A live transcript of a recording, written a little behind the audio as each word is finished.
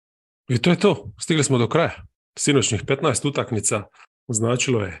I to je to. Stigli smo do kraja. Sinoćnih 15 utakmica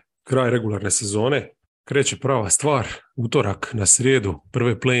značilo je kraj regularne sezone. Kreće prava stvar. Utorak na srijedu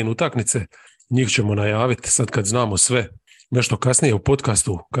prve play-in utakmice. Njih ćemo najaviti sad kad znamo sve. Nešto kasnije u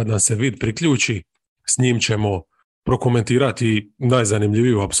podcastu kad nam se vid priključi. S njim ćemo prokomentirati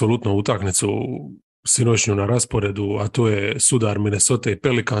najzanimljiviju apsolutno utakmicu sinoćnju na rasporedu, a to je sudar Minnesota i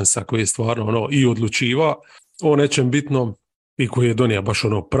Pelicansa koji je stvarno i odlučiva o nečem bitnom i koji je donio baš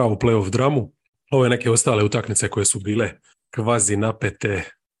pravu playoff dramu. Ove neke ostale utakmice koje su bile kvazi napete,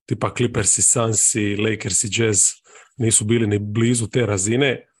 tipa Clippers i Suns i Lakers i Jazz, nisu bili ni blizu te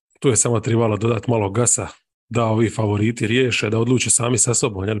razine. Tu je samo trebalo dodati malo gasa da ovi favoriti riješe, da odluče sami sa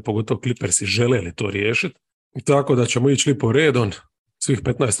sobom, jer pogotovo Clippersi žele li to riješiti. Tako da ćemo ići lipo redom, svih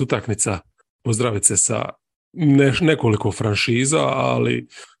 15 utakmica, pozdraviti se sa nekoliko franšiza, ali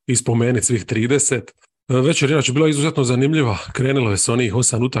i spomenuti svih 30. Večer inače bila izuzetno zanimljiva, krenulo je s onih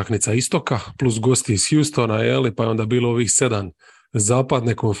 8 utakmica istoka, plus gosti iz Houstona, pa je onda bilo ovih 7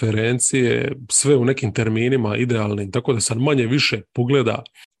 zapadne konferencije, sve u nekim terminima idealnim, tako da sad manje više pogleda,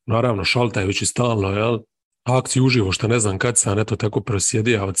 naravno šaltajući stalno, akciju uživo, što ne znam kad sam, eto tako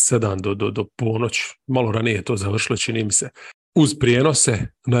prosjedija od 7 do ponoć, malo ranije je to završilo, čini mi se, uz prijenose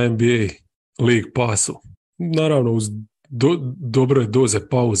na NBA League Passu. Naravno uz dobre doze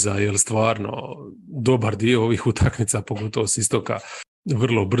pauza, jer stvarno dobar dio ovih utakmica, pogotovo s istoka,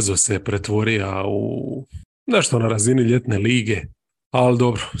 vrlo brzo se pretvorija u nešto na razini ljetne lige, ali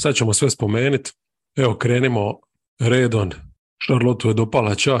dobro, sad ćemo sve spomenuti. Evo, krenimo redom. Charlotte je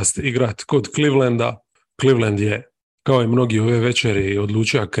dopala čast igrat kod Clevelanda. Cleveland je, kao i mnogi ove večeri,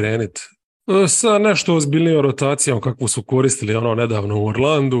 odlučio krenuti sa nešto ozbiljnijom rotacijom kakvu su koristili nedavno u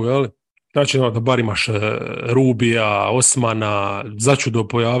Orlandu, jel? Znači da bar imaš Rubija, Osmana, začudo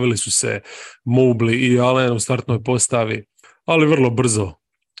pojavili su se Mobley i Allen u startnoj postavi, ali vrlo brzo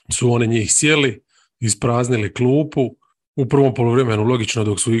su oni njih sjeli, ispraznili klupu. U prvom poluvremenu, logično,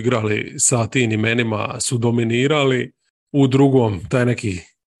 dok su igrali sa tim imenima, su dominirali. U drugom, taj neki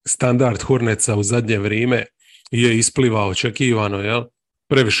standard Hornetsa u zadnje vrijeme je isplivao očekivano, jel?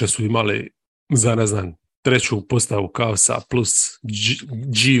 Previše su imali za, ne znam, treću postavu kaosa plus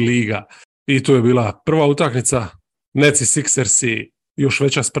G liga. I to je bila prva utakmica. Nets i Sixersi, još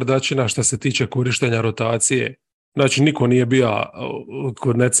veća sprdačina što se tiče korištenja rotacije. Znači, niko nije bio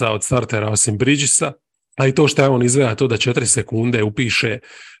kod Netsa od startera osim Bridgesa, a i to što je on izveo to da 4 sekunde upiše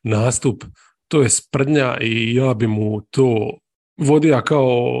nastup, to je sprdnja i ja bi mu to vodio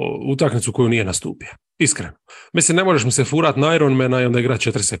kao utakmicu koju nije nastupio. Iskreno. Mislim, ne možeš mi se furat na Ironmana i onda igra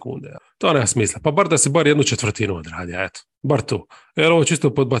 4 sekunde. To nema smisla. Pa bar da si bar 1/4 odradio, eto. Bar to. Jer ovo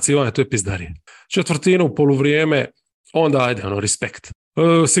čisto podbacivanje, to je pizdarije. 1/4 poluvrijeme, onda ajde, respekt.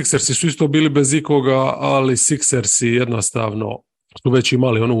 Sixersi su isto bili bez ikoga, ali Sixersi jednostavno su već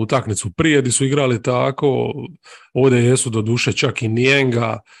imali onu utakmicu prije, di su igrali tako. Ovdje jesu do duše čak i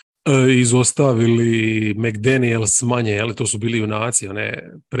Nienga, izostavili McDaniels manje, ali to su bili junaci,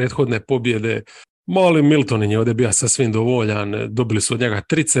 one prethodne pobjede. Mali Milton je ovdje bio sasvim dovoljan, dobili su od njega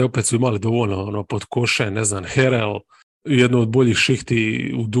trice, opet su imali dovoljno pod koše, ne znam, Herel, jedno od boljih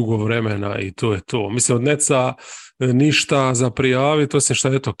šihti u dugo vremena i to je to. Mislim, od Netsa ništa za prijaviti, osim što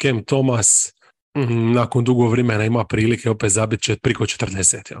je to Cam Thomas nakon dugo vremena ima prilike opet zabiti priko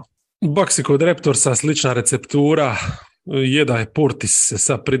 40. Jel? Bucksi kod Raptorsa slična receptura, Jeda je Portis se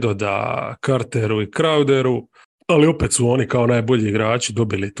sad pridoda Carteru i Crowderu, ali opet su oni kao najbolji igrači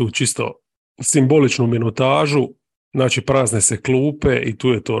dobili tu čisto simboličnu minutažu, znači prazne se klupe i tu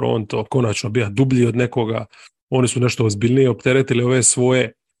je Toronto konačno bio dublji od nekoga. Oni su nešto ozbiljnije opteretili ove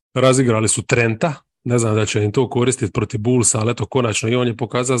svoje, razigrali su Trenta, ne znam da će im to koristiti protiv Bullsa, ali eto konačno i on je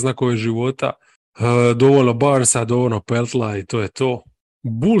pokazao znakove života, dovoljno Barnesa, dovoljno Peltla i to je to.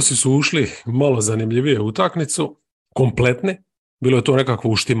 Bullsi su ušli malo zanimljivije u utakmicu, kompletne, bilo je to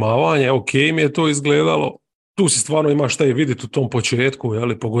nekakvo uštimavanje, ok mi je to izgledalo, tu si stvarno ima šta i vidjeti u tom početku,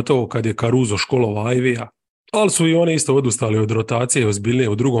 pogotovo kad je Caruso školova Ivija, ali su i oni isto odustali od rotacije ozbiljnije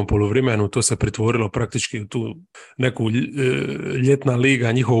u drugom poluvremenu, to se pretvorilo praktički u tu neku ljetna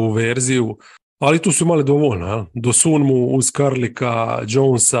liga, njihovu verziju, ali tu su imali dovoljno, do Sunmu uz Karlika,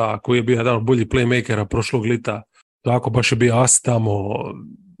 Jonesa, koji je bio jedan od boljih playmakera prošlog lita, tako baš je bio as tamo,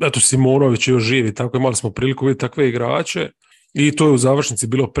 eto Simonović je još živi, tako imali smo priliku vidjeti takve igrače i to je u završnici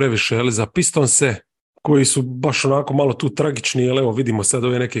bilo previše, za Pistonse, koji su baš onako malo tu tragični, jer evo vidimo sad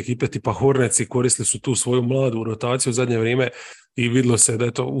ove neke ekipe tipa Hornetsi koristili su tu svoju mladu rotaciju u zadnje vrijeme i vidjelo se da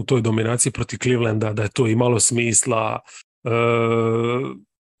je to u toj dominaciji protiv Clevelanda, da je to imalo smisla.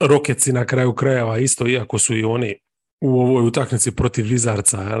 Rocketsi na kraju krajeva isto, iako su i oni u ovoj utakmici protiv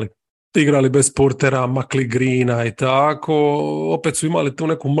Wizardsa, igrali bez Portera, makli Greena i tako, opet su imali tu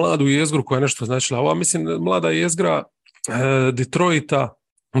neku mladu jezgru koja je nešto značila. Ova, mislim, mlada jezgra Detroita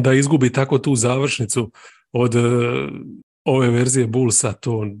da izgubi tako tu završnicu od ove verzije Bullsa,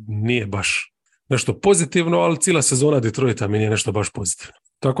 to nije baš nešto pozitivno, ali cijela sezona Detroita mi nije nešto baš pozitivno.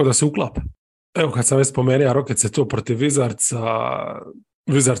 Tako da se uklapa. Evo, kad sam već spomenuo Rockets je to protiv Wizardsa,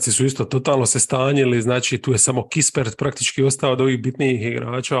 Wizardsi su isto totalno se stanjili, znači tu je samo Kispert praktički ostao od ovih bitnijih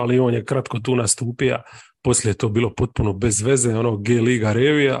igrača, ali on je kratko tu nastupio, poslije je to bilo potpuno bez veze, ono G-liga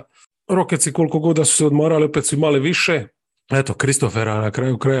revija. Rocketsi koliko god da su se odmarali, opet su imali više. Eto, Kristofera na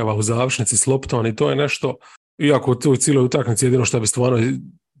kraju krajeva u završnici s loptom i to je nešto, iako u cijeloj utakmici jedino što bi stvarno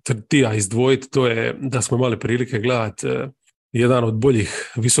tija izdvojiti, to je da smo imali prilike gledati jedan od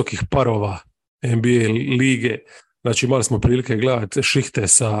boljih visokih parova NBA lige. Znači imali smo prilike gledati šichte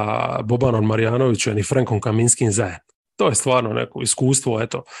sa Bobanom Marjanovićem i Frankom Kaminskim zajedno. To je stvarno neko iskustvo,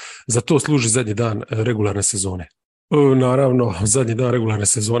 eto, za to služi zadnji dan regularne sezone. Naravno, zadnji dan regularne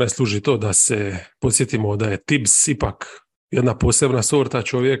sezone služi to da se podsjetimo da je Tibbs ipak jedna posebna sorta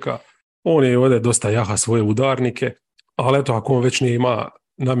čovjeka. On je ovdje dosta jaha svoje udarnike, ali eto, ako on već nije ima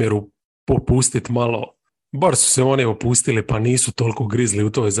namjeru popustiti malo, bar su se oni opustili pa nisu toliko grizli u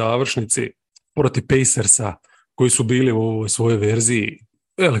toj završnici protiv Pacersa koji su bili u svojoj verziji,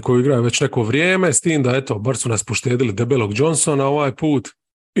 koji igraju već neko vrijeme, s tim da eto, bar su nas poštedili debelog Johnsona ovaj put.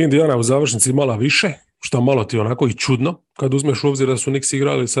 Indiana u završnici imala više, što malo ti onako i čudno, kad uzmeš u obzir da su Knicks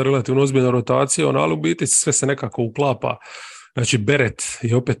igrali sa relativno ozbiljnom rotacijom, ali u biti sve se nekako uklapa. Znači Beret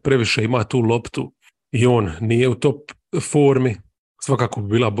je opet previše, ima tu loptu i on nije u top formi. Svakako bi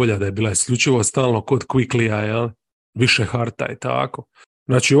bila bolja da je bila isključivo stalno kod Quicklija, više Harta i tako.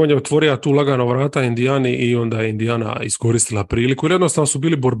 Znači on je otvorio tu lagano vrata Indijani i onda je Indijana iskoristila priliku. Jer jednostavno su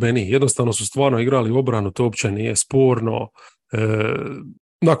bili borbeni, jednostavno su stvarno igrali obranu, to uopće nije sporno.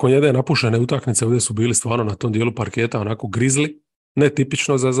 Nakon jedne napušene utakmice ovdje su bili stvarno na tom dijelu parketa onako grizli,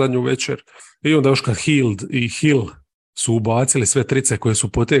 netipično za zadnju večer. I onda još kad Hield i Hill su ubacili sve trice koje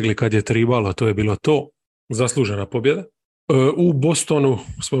su potegli kad je tribalo, to je bilo to. Zaslužena pobjeda. U Bostonu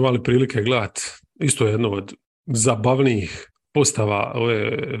smo imali prilike gledati isto jedno od zabavnijih postava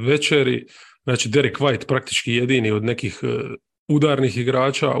ove večeri. Znači Derek White praktički jedini od nekih udarnih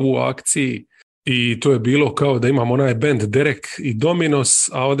igrača u akciji i to je bilo kao da imamo onaj band Derek i Dominos,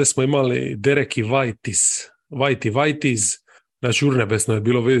 a ovdje smo imali Derek i Whitey's. Znači urnebesno je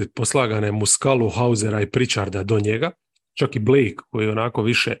bilo vidjeti poslagane Muskalu, Hausera i Pritcharda do njega. Čak i Blake koji onako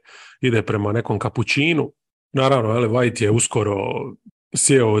više ide prema nekom kapućinu. Naravno, White je uskoro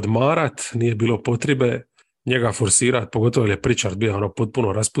sjeo odmarat, nije bilo potrebe njega forsirati, pogotovo je Pritchard bio ono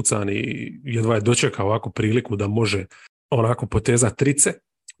potpuno raspucan i jedva je dočekao ovako priliku da može onako potezati trice.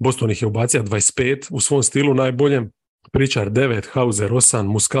 Boston ih je ubacio 25 u svom stilu najboljem. Pritchard 9, Hauser 8,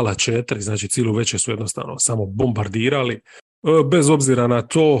 Muscala 4, znači cijelu večer su jednostavno samo bombardirali. Bez obzira na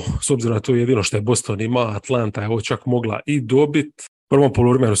to, s obzirom na to jedino što je Boston ima, Atlanta je ovo čak mogla i dobiti. Prvom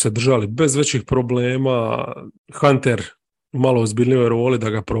poluvremenu se držali bez većih problema. Hunter malo ozbiljnije roli da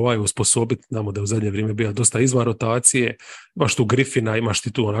ga probaju usposobiti, znamo da je u zadnje vrijeme bio dosta izvan rotacije, imaš tu Griffina, imaš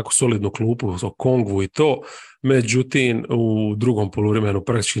ti tu onako solidnu klupu o Kongvu i to, međutim u drugom poluvremenu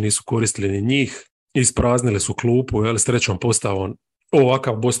praktički nisu koristili ni njih, ispraznili su klupu, s trećom postavom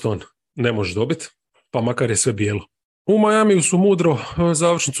ovakav Boston ne može dobiti, pa makar je sve bijelo. U Miamiju su mudro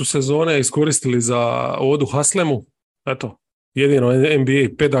završnicu sezone iskoristili za Odu Haslemu, eto, jedino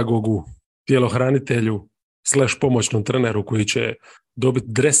NBA pedagogu, tjelohranitelju / pomoćnom treneru koji će dobiti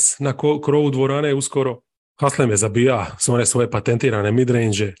dres na krovu dvorane uskoro. Haslem je zabija s one svoje patentirane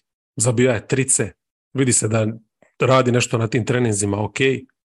midrange, zabija je trice, vidi se da radi nešto na tim treninzima, ok.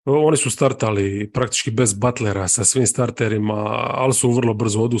 Oni su startali praktički bez Butlera sa svim starterima, ali su vrlo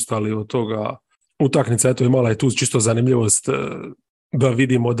brzo odustali od toga. Utakmica eto imala je tu čisto zanimljivost da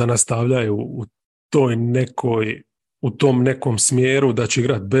vidimo da nastavljaju u tom nekom smjeru, da će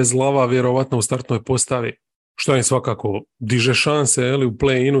igrati bez lava, vjerovatno u startnoj postavi, što im svakako diže šanse u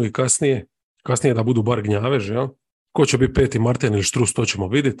play-inu i kasnije da budu bar gnjavež. Ko će biti peti, Martin ili Štrus, to ćemo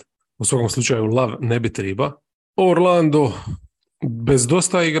vidjeti. U svakom slučaju lav ne bi triba. Orlando bez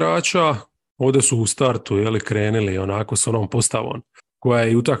dosta igrača, ovdje su u startu krenili onako s onom postavom koja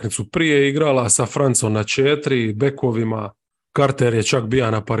je i utakmicu prije igrala sa Francom na 4, bekovima. Carter je čak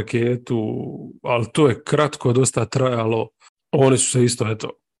bio na parketu, ali to je kratko dosta trajalo. Oni su se isto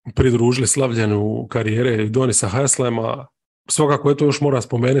pridružili slavljenju karijere Donisa Haslema. Svakako još mora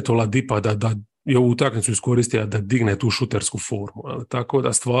spomenuti Oladipa da je ovu utakmicu iskoristio da digne tu šutersku formu. Tako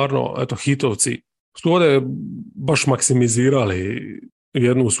da stvarno, hitovci su ovdje baš maksimizirali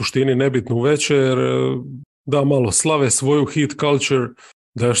jednu u suštini nebitnu večer, da malo slave svoju hit culture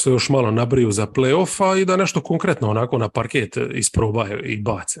da se još malo nabriju za play-offa i da nešto konkretno onako na parket isprobaju i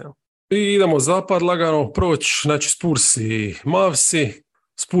bace. I idemo zapad lagano proći, znači Spurs i Mavsi.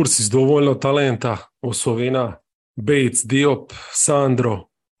 Spurs s dovoljno talenta, osovina, Bates, Diop, Sandro,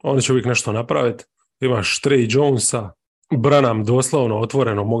 oni će uvijek nešto napraviti. Imaš Trey Jonesa, Branham doslovno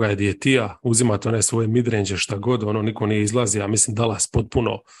otvoreno, moga je dijetija, uzima to ne svoje midrange šta god, niko nije izlazi, ja mislim Dallas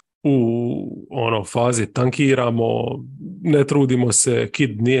potpuno u fazi tankiramo, ne trudimo se,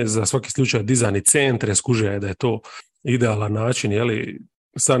 Kid nije za svaki slučaj dizani centre, skužuje da je to idealan način,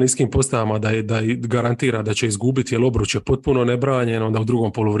 sa niskim postavama da garantira da će izgubiti, jer obruč je potpuno nebranjen, onda u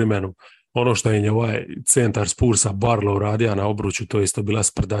drugom poluvremenu ono što je ovaj centar Spursa Barlow radio na obruču, to je isto bila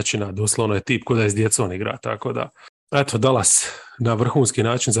sprdačina, doslovno je tip ko da je s djecom igra, tako da eto, Dallas na vrhunski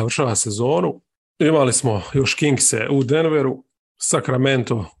način završava sezonu. Imali smo još Kingse u Denveru,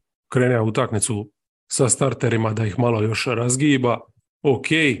 Sacramento krenio utakmicu sa starterima da ih malo još razgiba, ok,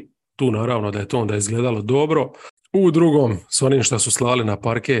 tu naravno da je to onda izgledalo dobro. U drugom, s onim što su slali na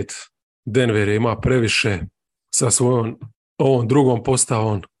parket, Denver ima previše sa svojom ovom drugom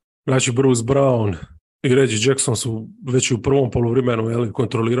postavom. Znači Bruce Brown i Reggie Jackson su već u prvom poluvremenu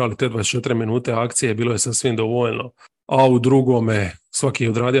kontrolirali te 24 minute akcije, bilo je sasvim dovoljno. A u drugome svaki je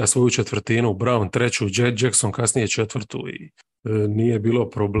odradio svoju četvrtinu, Brown treću, Jackson kasnije četvrtu i nije bilo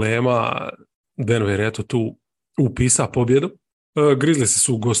problema. Denver je tu upisa pobjedu. Grizzliesi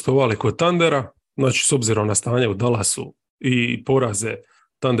su gostovali kod Thundera, znači s obzirom na stanje u Dallasu i poraze,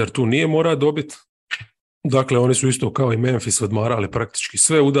 Thunder tu nije mora dobiti. Dakle, oni su isto kao i Memphis odmarali praktički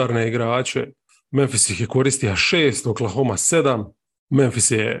sve udarne igrače. Memphis ih je koristio 6, Oklahoma 7.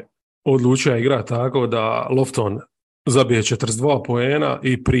 Memphis je odlučio igrati tako da Lofton zabije 42 poena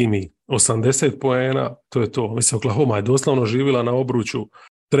i primi 80 poena. To je to. Mislim, Oklahoma je doslovno živjela na obruču.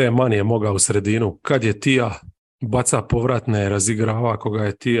 Trey Mann je mogao u sredinu. Kad je Tija baca povratne, razigrava koga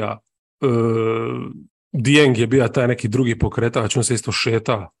je Tija. Dieng je bio taj neki drugi pokretač, on se isto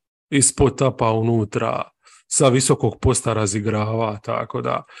šeta ispod tapa unutra, sa visokog posta razigrava, tako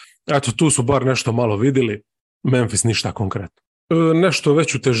da eto, tu su bar nešto malo vidjeli. Memphis ništa konkretno. Nešto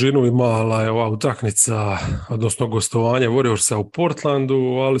veću težinu imala je ova utakmica, odnosno gostovanje Warriorsa u Portlandu,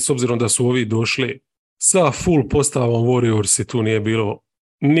 ali s obzirom da su ovi došli sa full postavom Warriorsi, tu nije bilo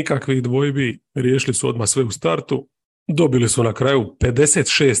nikakvih dvojbi, riješili su odmah sve u startu, dobili su na kraju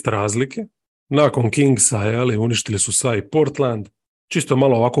 56 razlike, nakon Kingsa, uništili su sa i Portland, čisto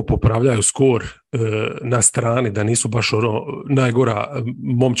malo ovako popravljaju skor na strani, da nisu baš najgora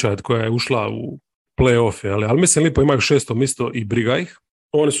momčad koja je ušla u play-off, ali mislim lipo imaju 6. mjesto i briga ih.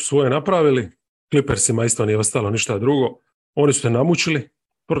 Oni su svoje napravili, Clippersima isto nije ostalo ništa drugo. Oni su se namučili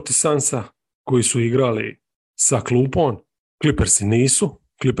protiv Sansa koji su igrali sa klupom, Clippersi nisu.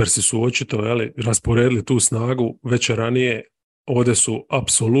 Clippersi su očito rasporedili tu snagu već ranije, ovdje su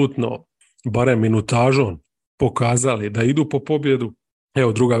apsolutno, barem minutažom, pokazali da idu po pobjedu.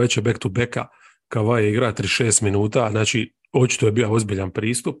 Evo, druga već je back to backa, Kawhi igra 36 minuta, znači očito je bio ozbiljan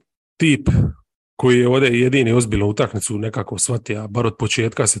pristup. Tip koji je ovdje jedini ozbiljnu utakmicu nekako shvatio, bar od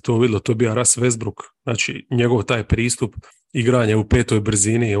početka se to vidjelo, to je bio Russ Westbrook, znači njegov taj pristup, igranje u 5.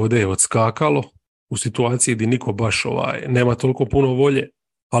 brzini ovdje je odskakalo u situaciji gdje niko baš nema toliko puno volje,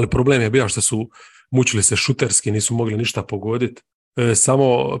 ali problem je bio što su mučili se šuterski, nisu mogli ništa pogoditi. Samo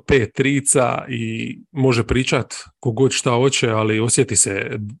 5 trica i može pričat kogod šta hoće, ali osjeti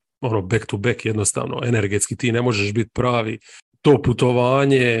se back to back, jednostavno energetski ti ne možeš biti pravi. To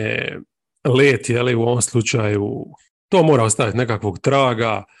putovanje, let, u ovom slučaju, to mora ostaviti nekakvog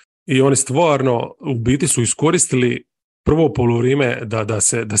traga i oni stvarno u biti su iskoristili prvo poluvrijeme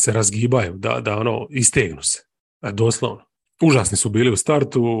da se razgibaju, da istegnu se, doslovno. Užasni su bili u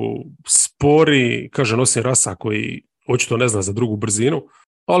startu, spori, kaže nosi Rasa koji očito ne zna za drugu brzinu,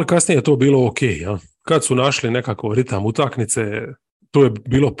 ali kasnije je to bilo ok. Kad su našli nekako ritam utakmice, to je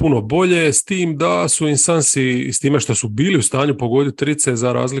bilo puno bolje, s tim da su Insansi, s time što su bili u stanju pogoditi trice,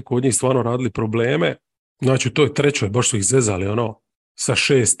 za razliku od njih stvarno radili probleme. Znači u toj trećoj baš su ih zezali sa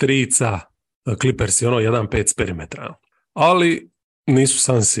 6 trica, Clippersi 1-5 s perimetra. Ali nisu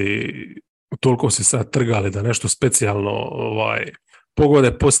Sansi toliko se sad trgali da nešto specijalno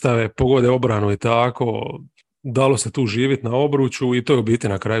pogode postave, pogode obranu i tako. Dalo se tu živjeti na obruču i to je u biti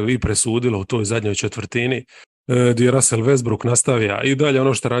na kraju i presudilo u toj zadnjoj četvrtini gdje Russell Westbrook nastavija i dalje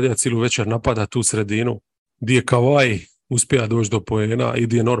ono što radija cijelu večer, napada tu sredinu, gdje je Kawhi uspija doći do poena i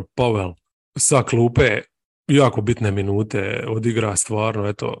gdje je Norm Powell sa klupe jako bitne minute odigra stvarno,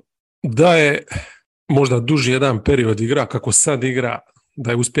 eto, da je možda duži jedan period igra kako sad igra,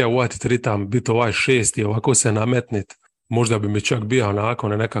 da je uspija uvatiti ritam, biti 6 i ovako se nametniti, možda bi mi čak bio onako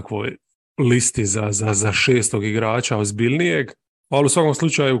na nekakvoj listi za 6. igrača ozbiljnijeg, Ali u svakom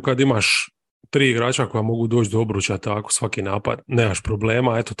slučaju kad imaš 3 igrača koja mogu doći do obruča tako svaki napad, nemaš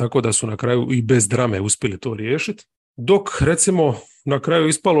problema, eto tako da su na kraju i bez drame uspjeli to riješiti. Dok recimo na kraju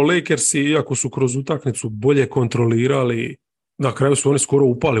ispalo Lakersi, iako su kroz utakmicu bolje kontrolirali, na kraju su oni skoro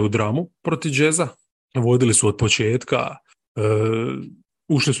upali u dramu protiv Jazza, vodili su od početka,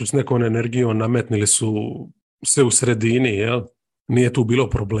 ušli su s nekom energijom, nametnili su sve u sredini, jel? Nije tu bilo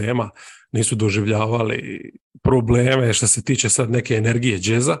problema, nisu doživljavali probleme što se tiče sad neke energije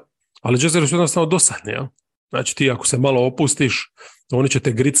Jazza, ali Jazzeri su jednostavno dosadni, jel? Znači ti ako se malo opustiš, oni će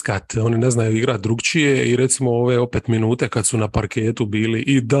te grickat, oni ne znaju igrati drugčije i recimo ove opet minute kad su na parketu bili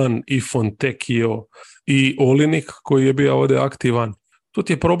i Dan, i Fontecchio, i Olinik koji je bio ovdje aktivan, to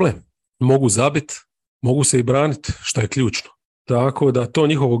ti je problem. Mogu zabit, mogu se i braniti, što je ključno. Tako da to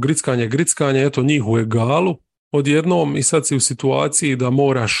njihovo grickanje, eto njih u egalu odjednom i sad si u situaciji da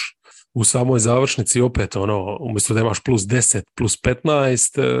moraš u samoj završnici opet umjesto da imaš plus 10, plus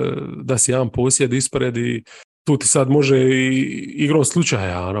 15, da si jedan posjed ispred i tu ti sad može i igrom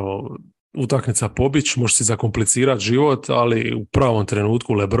slučaja utakmica pobić, može si zakomplicirati život, ali u pravom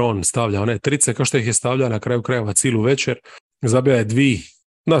trenutku LeBron stavlja one trice kao što ih je stavlja na kraju krajeva cijelu večer, zabija je 2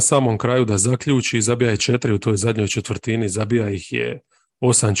 na samom kraju da zaključi, zabija je 4 u toj zadnjoj četvrtini, zabija ih je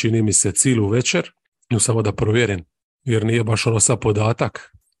 8 čini mi se cijelu večer, samo da provjerim jer nije baš sad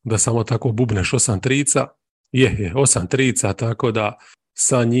podatak da samo tako bubneš 8 trica, je 8 trica, tako da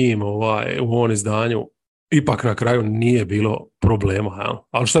sa njim u ovom izdanju ipak na kraju nije bilo problema. Jel?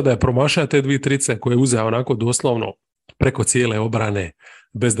 Ali šta da je promašao te 2 trice koje je uzeo onako doslovno preko cijele obrane,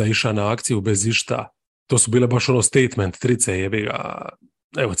 bez da iša na akciju, bez išta. To su bile baš statement trice, jebi ga.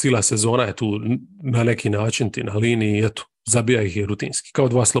 Evo, cijela sezona je tu na neki način ti na liniji, eto, zabija ih je rutinski, kao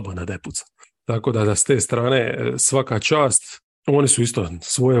 2 slobodna depuca. Tako da s te strane svaka čast, oni su isto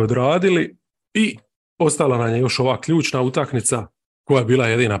svoje odradili i ostala nam je još ova ključna utakmica koja je bila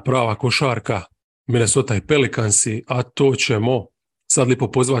jedina prava košarka, Minnesota i Pelicansi, a to ćemo sad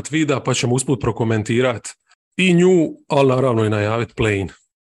lipo pozvati Vida pa ćemo usput prokomentirati i nju, ali naravno i najaviti play-in.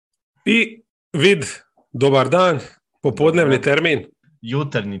 I Vid, dobar dan, popodnevni termin.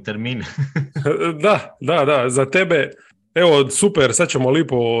 Jutarnji termin. Da, za tebe. Evo, super, sad ćemo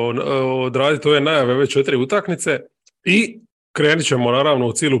lipo odraditi ove najave, već 4 utakmice i krenit ćemo naravno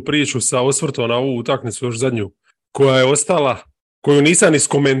u cijelu priču sa osvrtom na ovu utakmicu, još zadnju, koja je ostala, koju nisam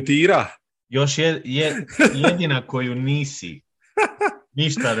iskomentira. Još jedina koju nisi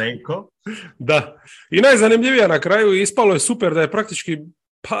ništa rekao. Da, i najzanimljivija na kraju, ispalo je super da je praktički,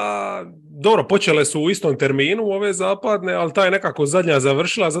 dobro, počele su u istom terminu ove zapadne, ali ta je nekako zadnja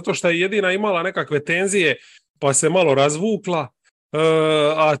završila, zato što je jedina imala nekakve tenzije, pa se malo razvukla,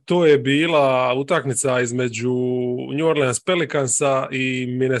 a to je bila utakmica između New Orleans Pelicansa i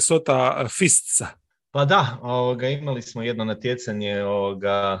Minnesota Fistsa. Pa da, imali smo jedno natjecanje,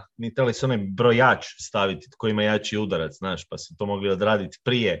 mi trebali su onaj brojač staviti tko ima jači udarac, znaš, pa su to mogli odraditi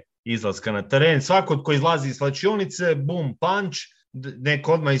prije izlaska na teren. Svako tko izlazi iz slačionice, bum, punch,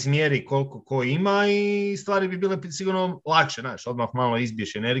 neko odmah izmjeri koliko ko ima i stvari bi bile sigurno lakše, znaš, odmah malo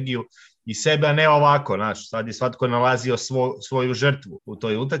izbiješ energiju i sebe, a ne ovako, znaš, sad je svatko nalazio svoju žrtvu u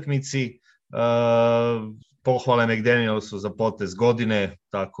toj utakmici. Pohvale McDanielsu za potez godine,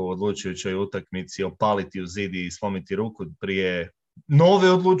 tako odlučujućoj utakmici opaliti u zid i slomiti ruku prije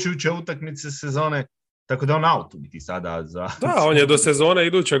nove odlučujuće utakmice sezone, tako da on out biti sada za... Da, on je do sezone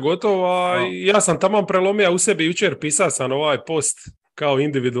iduće gotova i ja sam taman prelomio u sebi jučer, pisao sam ovaj post kao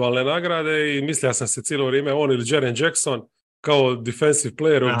individualne nagrade i mislio sam se cijelo vrijeme on ili Jaren Jackson kao defensive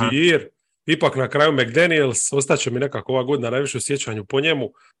player of the year, ipak na kraju McDaniels, ostaće mi nekako ova godina najviše u sjećanju po njemu.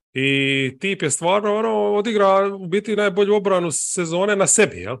 I tip je stvarno odigra u biti najbolju obranu sezone na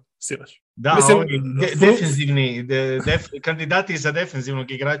sebi, jel? Sinoć. Da, oni defenzivni, kandidati za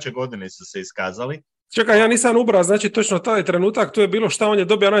defenzivnog igrača godine su se iskazali. Čekaj, ja nisam ubrao, znači točno taj trenutak, to je bilo šta on je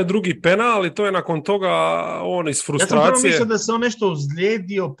dobio onaj drugi penal i to je nakon toga on iz frustracije. Ja sam prvo mislio da se on nešto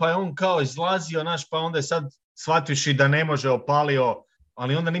uzlijedio, pa je on kao izlazio, pa onda je sad shvativši da ne može opalio,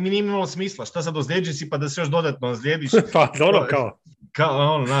 ali onda mi nije imalo smisla, šta sad ozlijeđi si pa da se još dodatno ozlijediš. Pa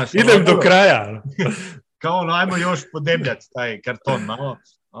kao znaš, idem do kraja. Kao ajmo još podebljati taj karton malo.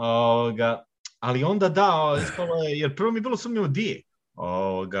 Ali onda da, ispalo je, jer prvo mi je bilo sumnjivo di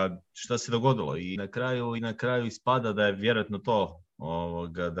šta se dogodilo i na kraju ispada da je vjerojatno to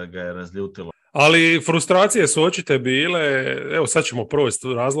da ga je razljutilo. Ali frustracije su očite bile, evo sad ćemo provesti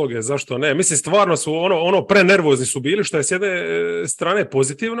razloge zašto ne. Mislim, stvarno su prenervozni su bili, što je s jedne strane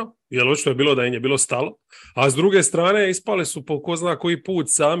pozitivno, jer očito je bilo da im je bilo stalo, a s druge strane ispali su po ko zna koji put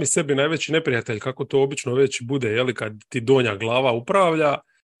sami sebi najveći neprijatelj, kako to obično već bude, jeli, kad ti donja glava upravlja,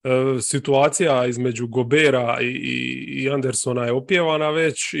 situacija između Gobera i Andersona je opjevana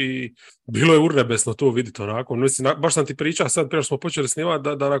već i bilo je urnebesno to vidjeti onako. Mislim, baš sam ti pričao sad prije što smo počeli snimati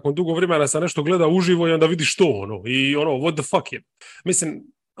da nakon dugo vremena sam nešto gleda uživo i onda vidiš to ono i ono what the fuck je. Mislim,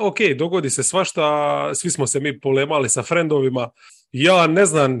 ok, dogodi se svašta, svi smo se mi polemali sa frendovima. Ja ne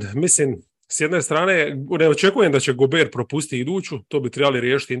znam, mislim, s jedne strane ne očekujem da će Gober propustiti iduću, to bi trebali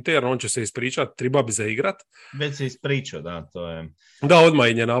riješiti interno, on će se ispričati, treba bi zaigrat. Već se ispričao, da, to je... Da,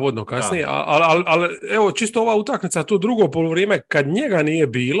 odmah je navodno kasnije, ali evo čisto ova utakmica, to drugo poluvrijeme, kad njega nije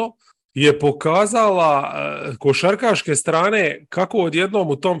bilo, je pokazala košarkaške strane kako odjednom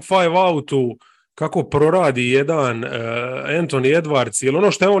u tom five outu kako proradi jedan Anthony Edwards, ili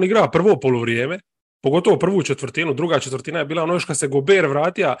ono što je on igra prvo poluvrijeme, pogotovo prvu četvrtinu, druga četvrtina je bila ono još kad se Gober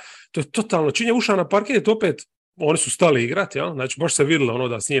vratija, to je totalno, čim je ušao na parket, opet oni su stali igrati, ja? Znači baš se vidjelo ono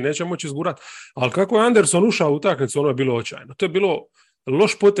da s njih neće moći izgurati, ali kako je Anderson ušao u utakmicu, ono je bilo očajno. To je bilo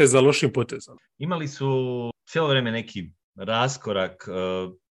loš potez za lošim potezom. Imali su cijelo vrijeme neki raskorak,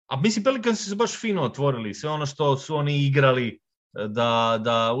 a mislim Pelicansi su baš fino otvorili sve ono što su oni igrali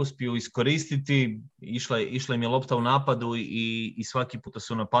da uspiju iskoristiti, išla im je lopta u napadu i svaki puta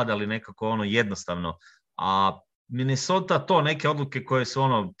su napadali nekako ono jednostavno, a Minnesota to neke odluke koje su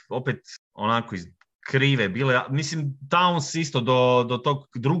ono opet onako krive bile, mislim Towns isto do tog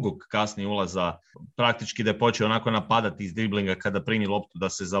drugog kasnije ulaza praktički da je počeo onako napadati iz driblinga kada primi loptu da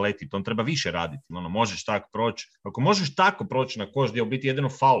se zaleti, to on treba više raditi, ono, možeš tako proći, ako možeš tako proći na koš gdje je u biti jedino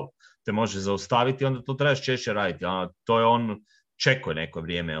faul te može zaustaviti, onda to trebaš češće raditi, a to je on čekao neko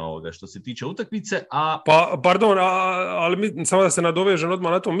vrijeme ovoga što se tiče utakmice, a... Pa, pardon, ali samo da se nadovežem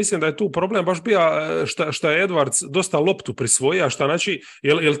odmah na to, mislim da je tu problem baš bio šta je Edwards dosta loptu prisvojio, šta znači,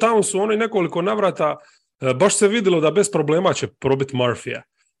 jel tamo su oni nekoliko navrata, baš se vidjelo da bez problema će probiti Murphyja.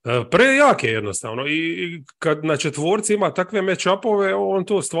 Prejak je jednostavno i kad na četvorci ima takve match-upove, on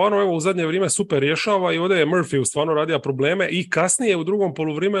to stvarno evo u zadnje vrijeme super rješava i ovdje je Murphy stvarno radio probleme i kasnije u drugom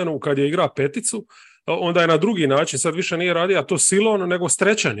poluvremenu kad je igra peticu, onda je na drugi način, sad više nije radio to silon nego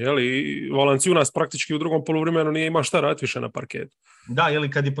strećan, i Valanciunas praktički u drugom poluvremenu nije ima šta raditi više na parketu. Da, ili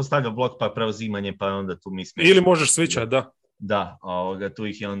kad je postavljao blok pa preuzimanje pa onda tu mislim... Ili možeš switchat, da. Da, tu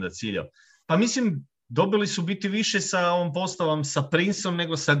ih je onda ciljao. Pa mislim, dobili su biti više sa ovom postavom sa Princeom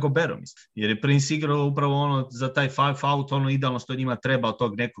nego sa Goberom. Jer je Prince igrao upravo ono za taj five out, ono idealno što njima treba od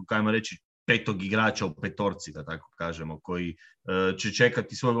tog nekog, kajmo reći, petog igrača u petorci, da tako kažemo, koji će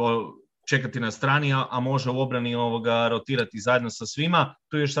čekati na strani, a može u obrani rotirati zajedno sa svima.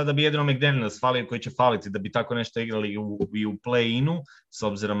 Tu još sada bi jedino McDaniels falio koji će faliti da bi tako nešto igrali i u play-inu s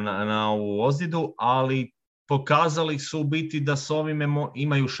obzirom na ovu ozljedu, ali pokazali su u biti da s ovime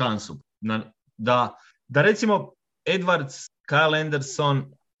imaju šansu. Da recimo Edwards, Kyle Anderson,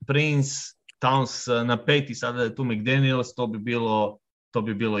 Prince, Towns na peti, sada je tu McDaniels, to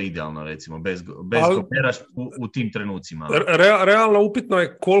bi bilo idealno, recimo, bez Gobera u tim trenucima. Realno upitno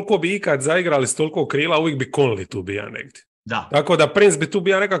je koliko bi ikad zaigrali s toliko krila, uvijek bi Conley tu bija negdje. Da. Tako da Prince bi tu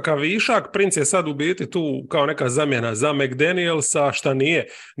bio nekakav višak, Prince je sad u biti tu kao neka zamjena za McDanielsa, šta nije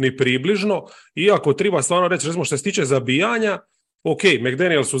ni približno, iako treba stvarno reći, recimo što se tiče zabijanja, ok,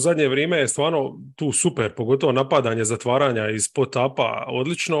 McDaniels u zadnje vrijeme je stvarno tu super, pogotovo napadanje, zatvaranja iz pot-upa,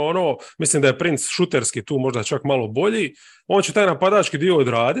 odlično, mislim da je Prince šuterski tu možda čak malo bolji, on će taj napadački dio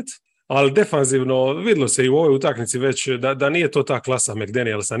odraditi, ali defanzivno vidjelo se i u ovoj utakmici već da nije to ta klasa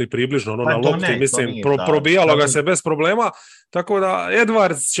McDanielsa, ni približno, na lopti, mislim, probijalo ga se bez problema, tako da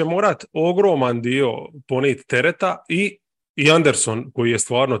Edwards će morat ogroman dio poniti tereta i Anderson koji je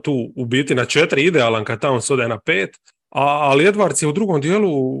stvarno tu u biti na 4 idealan kad Towns ode na 5, ali Edwards je u drugom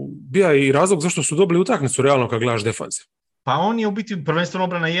dijelu bio i razlog zašto su dobili utakmicu realno kad gledaš defanziv. Pa on je u biti prvenstveno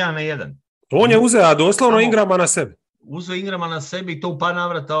obrana 1-1. On je uzeo doslovno Ingrama na sebi. Uzeo Ingrama na sebi i to u par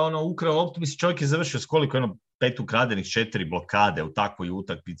navrata ukrao loptu, mislim čovjek je završio s koliko 5 ukradenih, 4 blokade u takvoj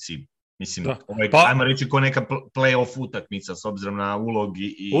utakmici. Mislim, ajmo reći ko neka play-off utakmica s obzirom na ulog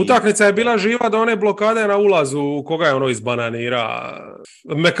i... Utakmica je bila živa da one blokade na ulazu, koga je izbananira?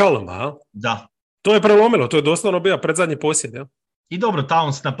 McCalluma, Da. To je prelomilo, to je doslovno bio predzadnji posjed, ja? I dobro,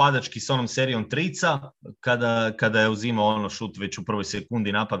 Towns napadački s onom serijom trica, kada je uzimao šut već u prvoj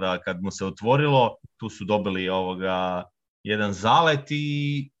sekundi napada, kad mu se otvorilo, tu su dobili jedan zalet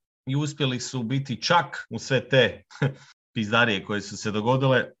i uspjeli su biti čak u sve te pizdarije koje su se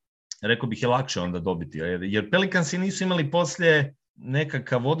dogodile, rekao bih je lakše onda dobiti, jer Pelicansi nisu imali poslije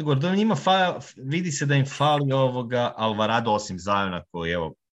nekakav odgovor, vidi se da im fali Alvarado osim Zajona koji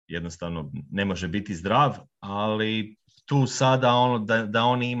jednostavno ne može biti zdrav, ali tu sada da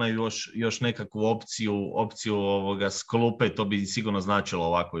oni imaju još nekakvu opciju s klupe, to bi sigurno značilo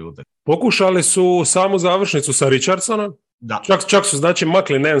ovako i utak. Pokušali su samu završnicu sa Richardsonom, Da. Čak su znači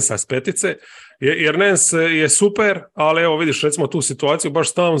makli Nansa s petice, jer Nans je super, ali evo vidiš recimo tu situaciju,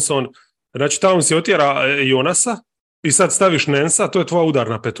 baš Towns Towns je otjera Jonasa i sad staviš Nansa, to je tvoja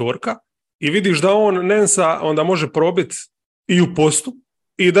udarna petorka i vidiš da on Nansa onda može probiti i u postu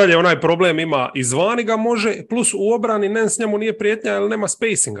i dalje onaj problem ima izvani ga može, plus u obrani Nans njemu nije prijetnja jer nema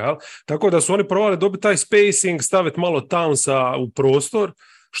spacinga, jel? Tako da su oni probali dobiti taj spacing, staviti malo Townsa u prostor,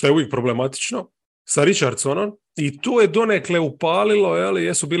 što je uvijek problematično, sa Richardsonom i to je donekle upalilo,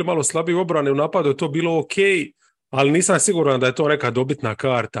 jesu bili malo slabiji u obrani, u napadu je to bilo ok, ali nisam siguran da je to neka dobitna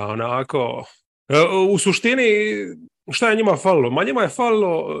karta, onako. U suštini, šta je njima falilo? Njima je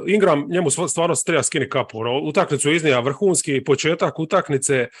falilo, Ingram, njemu stvarno se treba skini kapu. Utakmicu je iznija vrhunski početak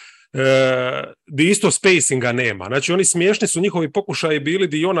utakmice, di isto spacinga nema. Znači, oni smiješni su njihovi pokušaji bili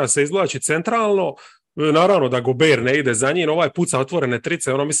di ona se izvlači centralno, naravno da Gobert ne ide za njim, ovaj puca otvorene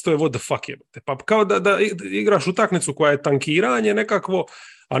trice, ono misli to je what the fuck je. Pa kao da igraš utakmicu koja je tankiranje nekakvo,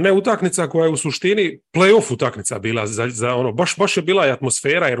 a ne utakmica koja je u suštini play-off utakmica bila za ono, baš je bila i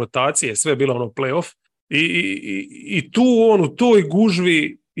atmosfera i rotacije, sve je bilo ono play-off i tu on u toj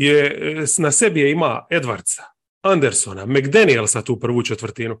gužvi je, na sebi je ima Edwardsa, Andersona, McDanielsa tu prvu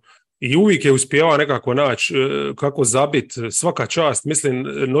četvrtinu i uvijek je uspijeva nekako naći kako zabit, svaka čast, mislim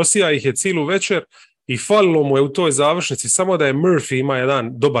nosija ih je cijelu večer i falilo mu je u toj završnici samo da je Murphy ima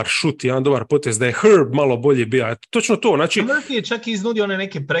jedan dobar šut, jedan dobar potez, da je Herb malo bolje bio. Točno to, znači... Murphy je čak iznudio one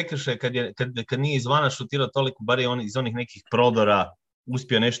neke prekršaje kad nije izvana šutirao toliko, bar je on iz onih nekih prodora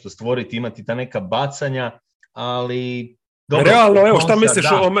uspio nešto stvoriti, imati ta neka bacanja, ali... Dobro, realno, evo, šta misliš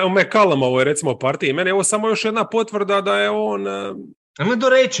o McCallumovoj recimo partiji? Meni je ovo samo još jedna potvrda da je on... Ajmo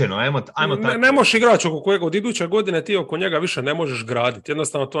dorečeno, ajmo tako. Ne možeš igrač oko kojeg od iduće godine ti oko njega više ne možeš graditi.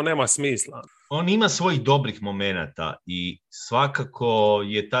 Jednostavno to nema smisla. On ima svojih dobrih momenata i svakako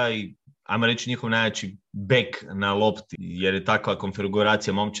je taj, ajmo reći, njihov najjači bek na lopti, jer je takva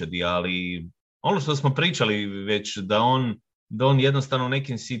konfiguracija momčadi, ali ono što smo pričali već, da on jednostavno u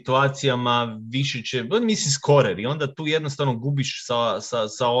nekim situacijama više će, mislim skorer, i onda tu jednostavno gubiš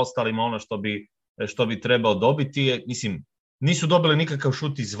sa ostalima ono što bi trebao dobiti. Mislim, nisu dobili nikakav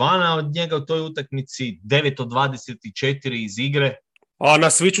šut izvana od njega u toj utakmici, 9 od 24 iz igre. A na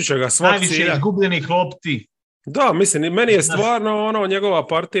sviću će ga svak cilja. Najviše izgubljenih lopti. Da, mislim, meni je stvarno njegova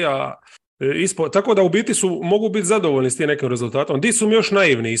partija tako da u biti mogu biti zadovoljni s tim nekim rezultatom. Di su mi još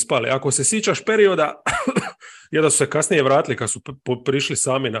naivni ispali? Ako se sjećaš perioda, je da su se kasnije vratili kad su prišli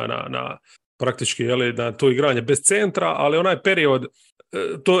sami na praktički na to igranje bez centra, ali onaj period,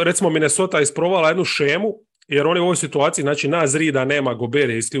 to recimo Minnesota isprovala jednu šemu, jer oni u ovoj situaciji, znači nas Rida nema, Gobert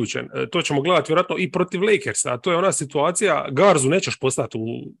je isključen. To ćemo gledati vjerojatno i protiv Lakersa, a to je ona situacija, Garzu nećeš postati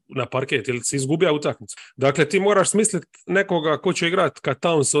na parket ili si izgubija utakmicu. Dakle, ti moraš smisliti nekoga ko će igrati kad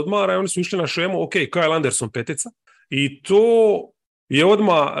Towns odmara i oni su išli na šemu, ok, Kyle Anderson petica. I to je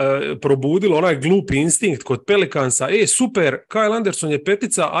odmah probudilo onaj glupi instinkt kod Pelicansa, super, Kyle Anderson je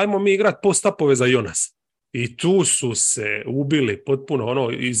petica, ajmo mi igrati post-upove za Jonas. I tu su se ubili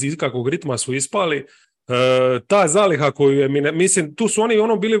potpuno, iz kakvog ritma su ispali. Ta zaliha koju je, mislim, tu su oni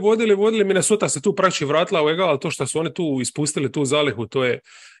bili vodili, Minnesota se tu praktički vratila u egal, ali to što su oni tu ispustili tu zalihu, to je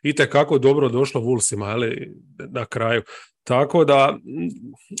itekako dobro došlo Woolsima, na kraju. Tako da,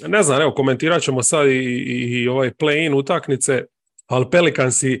 ne znam, evo, komentirat ćemo sad i ovaj play-in utakmice, ali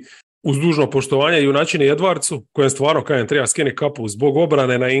Pelicansi, uz dužno poštovanje i junačini Edwardsu, kojem stvarno kajem treba skini kapu zbog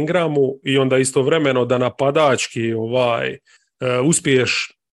obrane na Ingramu i onda istovremeno da napadački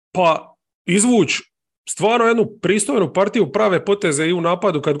uspiješ pa izvući stvarno jednu pristojnu partiju, prave poteze i u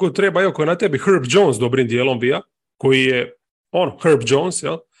napadu kad god treba, iako je na tebi Herb Jones dobrim dijelom bija, koji je Herb Jones,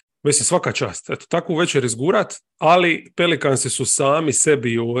 jel? Mislim, svaka čast. Eto, takvu večer izgurat, ali Pelicansi su sami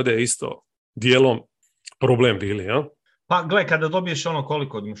sebi ovdje isto dijelom problem bili, jel? Pa gle, kada dobiješ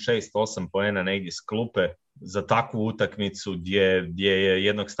koliko od 6-8 poena negdje s klupe za takvu utakmicu gdje je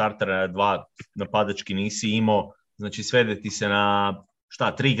jednog startera, 2 napadački nisi imao, znači svede ti se na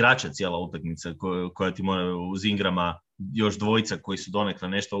 3 igrača cijela utakmica koja ti mora uz Ingrama, još dvojica koji su donekle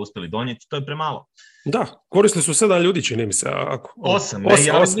nešto uspjeli donijeti, to je premalo. Da, koristili su 7 ljudi, čini mi se.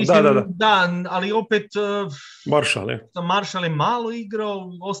 8, da, ali opet Marshall je malo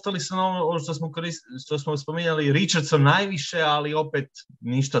igrao, ostali su na ono što smo spominjali, Richardson najviše, ali opet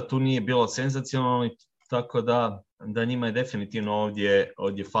ništa tu nije bilo senzacionalno, tako da njima je definitivno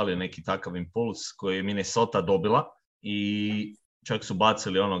ovdje falio neki takav impuls koji je Minnesota dobila i čak su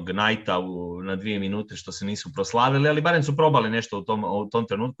bacili Knighta na 2 minute što se nisu proslavili, ali barem su probali nešto u tom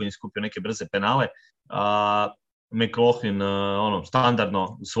trenutku i skupio neke brze penale. McLaughlin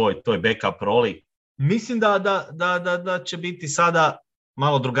standardno u svoj toj backup roli. Mislim da će biti sada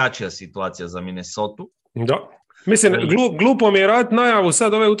malo drugačija situacija za Minnesotu. Da. Mislim, glupo mi je raditi najavu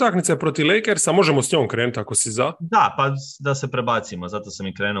sad ove utakmice protiv Lakersa, možemo s njom krenuti ako si za. Da, pa da se prebacimo, zato sam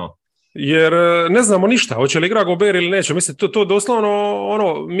i krenuo. Jer ne znamo ništa, hoće li igra Gober ili neće. Mislim, to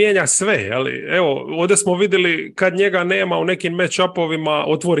doslovno mijenja sve. Ali, evo, ovdje smo vidjeli kad njega nema u nekim match-upovima,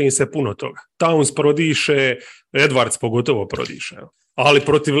 otvori im se puno toga. Towns prodiše, Edwards pogotovo prodiše. Ali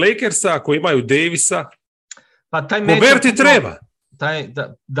protiv Lakersa, ako imaju Davisa, pa taj Gober ti treba.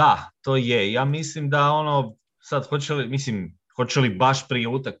 Da, to je. Ja mislim da sad hoće li baš prije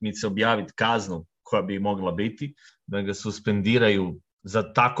utakmice objaviti kaznu koja bi mogla biti, da ga suspendiraju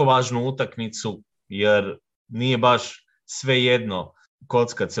za tako važnu utakmicu, jer nije baš svejedno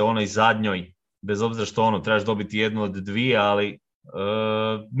kockat se onoj zadnjoj, bez obzira što trebaš dobiti jednu od dvije, ali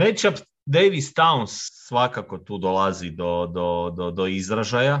matchup Davis Towns svakako tu dolazi do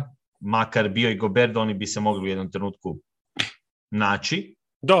izražaja, makar bio i Gobert, oni bi se mogli u jednom trenutku naći.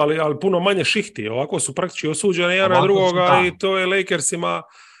 Da, ali puno manje šihti, ovako su praktički osuđeni jedan na drugoga i to je Lakersima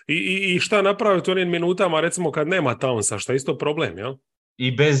i šta napraviti u onim minutama, recimo kad nema Townsa, šta je isto problem, jel?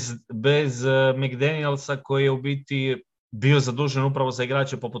 I bez McDanielsa koji je u biti bio zadužen upravo za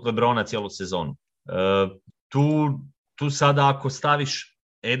igrače poput LeBrona cijelu sezonu. Tu sada ako staviš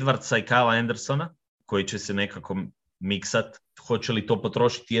Edwardsa i Kylea Andersona, koji će se nekako miksat, hoće li to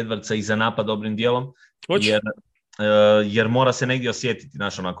potrošiti Edwardsa i za napad dobrim dijelom? Jer mora se negdje osjetiti.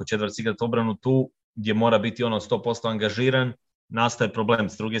 Ako će Edwards igrati obranu tu, gdje mora biti 100% angažiran, nastaje problem.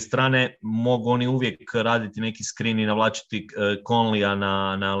 S druge strane, mogu oni uvijek raditi neki screen i navlačiti Conleya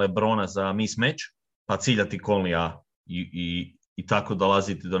na LeBrona za mismatch, pa ciljati Conleya i tako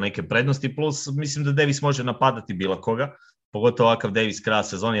dolaziti do neke prednosti. Plus, mislim da Davis može napadati bilo koga, pogotovo ovakav Davis kraja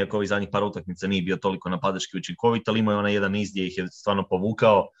sezoni, iako ovih zadnjih par utakmica nije bio toliko napadački učinkovit, ali imao je onaj jedan niz gdje ih je stvarno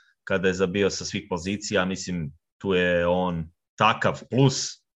povukao kada je zabio sa svih pozicija. Mislim, tu je on takav,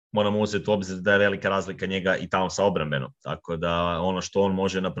 plus moramo uzeti u obzir da je velika razlika njega i Townsa obrambeno. Tako da ono što on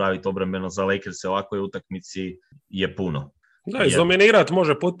može napraviti obrambeno za Lakers u ovakvoj utakmici je puno. Da, izdominirati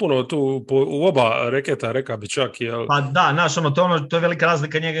može potpuno tu u oba reketa, reka bi čak. Jel? Pa da, to je velika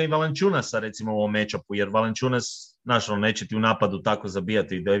razlika njega i Valanciunasa recimo u ovom matchupu, jer Valanciunas neće ti u napadu tako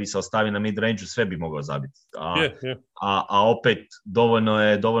zabijati i Davisa ostavi na mid-range-u, sve bi mogao zabiti. A opet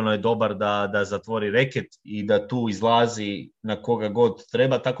dovoljno je dobar da zatvori reket i da tu izlazi na koga god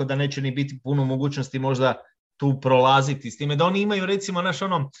treba, tako da neće ni biti puno mogućnosti možda tu prolaziti s time. Da oni imaju recimo,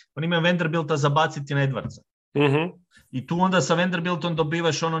 oni imaju Vanderbilta zabaciti na Edwardsa. Mm-hmm. I tu onda sa Vanderbiltom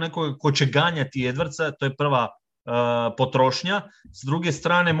dobivaš nekoga ko će ganjati Edwardsa, to je prva potrošnja. S druge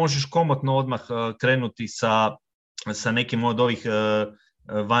strane možeš komotno odmah krenuti sa nekim od ovih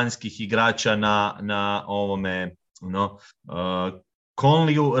vanjskih igrača na ovome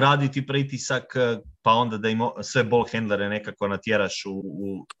Conleyu, raditi pritisak, pa onda da im sve ball handlere nekako natjeraš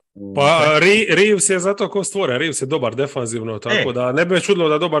Pa Reeves je zato ko stvore, Reeves je dobar defanzivno, tako da ne bi me čudilo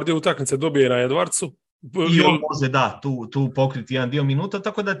da dobar dio utakmice dobije na Edwardsu. I on može tu pokriti jedan dio minuta,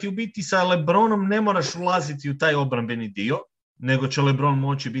 tako da ti u biti sa LeBronom ne moraš ulaziti u taj obrambeni dio, nego će LeBron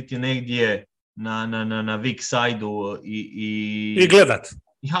moći biti negdje na weak side-u i gledat.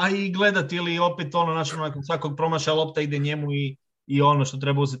 Ja, i gledat, ili opet nakon svakog promašaja lopta ide njemu i ono što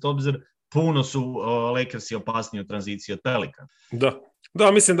treba uzeti obzir, puno su Lakersi opasniji u tranziciji od Pelicana.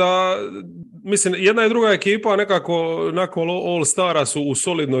 Da, mislim jedna i druga ekipa nekako nakon All-Stara su u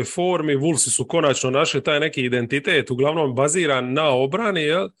solidnoj formi, Wolvesi su konačno našli taj neki identitet, uglavnom baziran na obrani,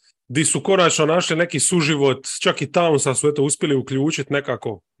 jel? Di su konačno našli neki suživot, čak i Townsa su uspjeli uključiti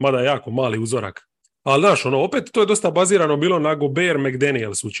nekako, mada jako mali uzorak. Ali opet to je dosta bazirano bilo na Gobert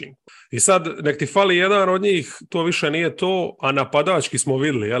McDaniels učinku. I sad nek ti fali jedan od njih, to više nije to, a napadački smo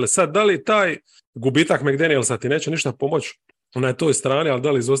vidjeli. Ali sad da li taj gubitak McDanielsa ti neće ništa pomoći na toj strani, ali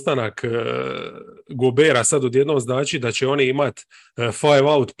da li izostanak Gobera sad odjednom znači da će oni imati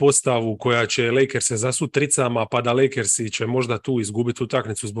five out postavu koja će Lakerse zasut tricama, pa da Lakersi će možda tu izgubiti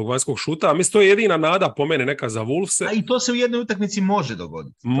utakmicu zbog vanjskog šuta. Mislim, to je jedina nada po mene neka za Wolvese. A i to se u jednoj utakmici može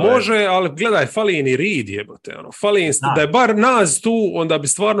dogoditi. Može, ali gledaj, fali im i Reed jebote. Fali im, da je bar nas tu, onda bi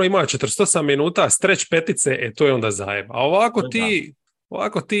stvarno imao 48 minuta, stretch petice, to je onda zajeba. A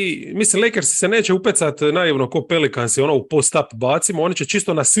ovako ti, mislim, Lakersi se neće upecati naivno ko Pelicansi, u post-up bacimo, oni će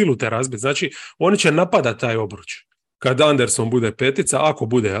čisto na silu te razbiti. Znači, oni će napadati taj obruč. Kad Anderson bude petica, ako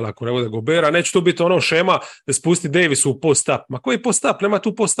bude, ako ne bude Gobera, neće tu biti šema spusti Davisu u post-up. Ma koji post-up? Nema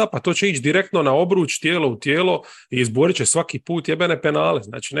tu post-upa, to će ići direktno na obruč, tijelo u tijelo i izborit će svaki put jebene penale.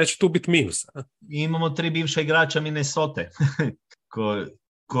 Znači, neće tu biti minusa. Imamo 3 bivša igrača Minnesota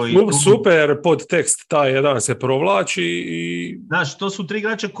super podtekst taj jedan se provlači i... Znaš, to su 3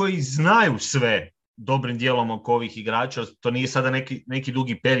 igrača koji znaju sve dobrim dijelom oko ovih igrača, to nije sada neki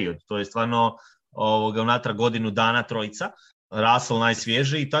dugi period, to je stvarno unatrag godinu dana trojica. Russell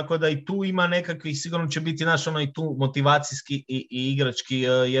najsvježiji, tako da i tu ima nekakvih, sigurno će biti i tu motivacijski i igrački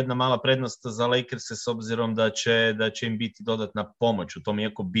jedna mala prednost za Lakers s obzirom da će im biti dodatna pomoć u tom,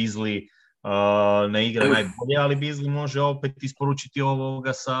 iako Beasley ne igra najbolje, ali Beasley može opet isporučiti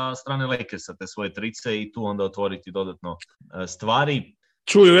ovoga sa strane Lakersa te svoje trice i tu onda otvoriti dodatno stvari.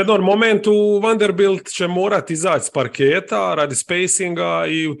 Čuju, u jednom momentu Vanderbilt će morati izaći s parketa radi spacinga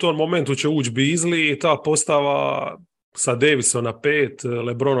i u tom momentu će ući Beasley i ta postava sa Davisom na 5,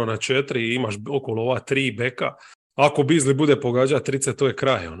 LeBronom na 4 i imaš okolo ova 3 beka. Ako Beasley bude pogađa trice, to je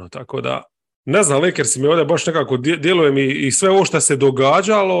kraj. Tako da, ne znam, Lakers mi ovdje baš nekako djeluje mi i sve ovo što se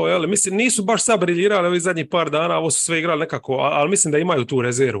događalo, mislim, nisu baš sad briljirali ovih zadnjih par dana, ovo su sve igrali nekako, ali mislim da imaju tu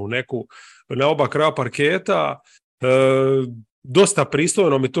rezervu neku na oba kraja parketa. Dosta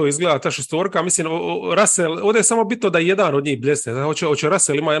pristojno mi to izgleda ta šestorka, mislim, Russell, ovdje je samo bitno da jedan od njih bljesne, hoće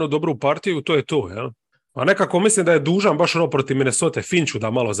Russell ima jednu dobru partiju, to je to, jel? A nekako mislim da je dužan baš protiv Minnesota Finchu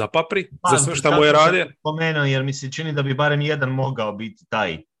da malo zapapri za sve što mu je radio. Spomenuo, jer mi se čini da bi barem jedan mogao biti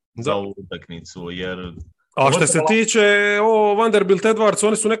taj za ovu utakmicu, jer... A što se tiče Vanderbilt Edwards,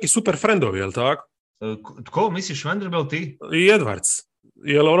 oni su neki super friendovi, jel tako? Tko, misliš Vanderbilt i? I Edwards.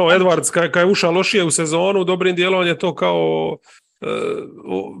 Jer Edwards kad je ušao lošije u sezonu, dobrim dijelom je to kao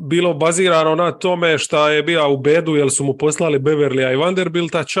bilo bazirano na tome šta je bio u bedu, jer su mu poslali Beverlya i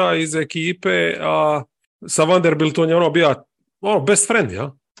Vanderbilta ča iz ekipe, a sa Vanderbiltom je bio best friend,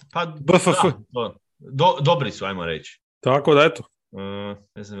 ja? Pa BFF. Dobri su, ajmo reći. Tako da, eto.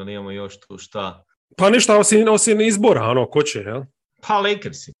 Ne znam li imamo još tu šta. Pa ništa osim izbora, ko će, ja? Pa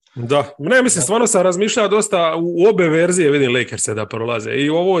Lakersi. Da, ne, mislim, stvarno sam razmišljao dosta, u obe verzije vidim Lakerse da prolaze. I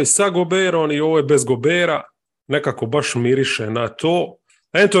ovo je sa Goberom i ovo je bez Gobera. Nekako baš miriše na to.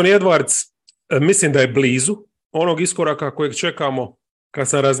 Anthony Edwards, mislim da je blizu onog iskoraka kojeg čekamo. Kad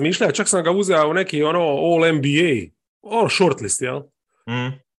sam razmišljao, čak sam ga uzeo u neki All NBA, shortlist, jel?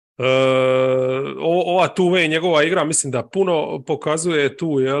 Ova two-way njegova igra, mislim da puno pokazuje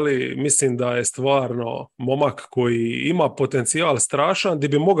tu, jeli, mislim da je stvarno momak koji ima potencijal strašan, gdje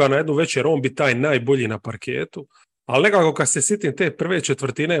bi mogao na jednu večer on biti taj najbolji na parketu, ali nekako kad se sitim te prve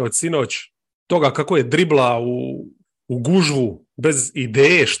četvrtine od sinoć, toga kako je dribla u gužvu, bez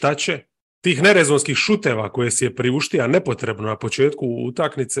ideje šta će, tih nerezonskih šuteva koje si je priuštio nepotrebno na početku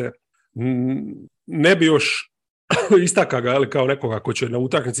utakmice, ne bi još istaka ga, ali kao nekoga ko će na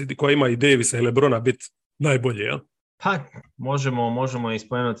utakmici koja ima i Davisa i LeBrona biti najbolje, jel? Pa, možemo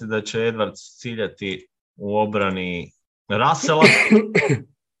ispomenuti da će Edwards ciljati u obrani Russella,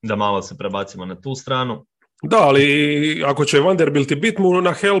 da malo se prebacimo na tu stranu. Da, ali ako će Vanderbilt biti mu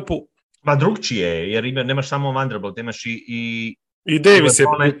na helpu... Pa drugčije je, jer nemaš samo Vanderbilt, imaš i Davis je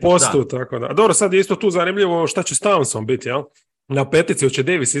u postu, da. Tako da. Dobro, sad je isto tu zanimljivo šta će s Townsom biti, jel? Na petici hoće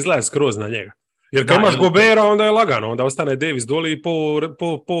Davis izgledati skroz na njega. Jer kad imaš Gobera, onda je lagano, onda ostane Davis doli i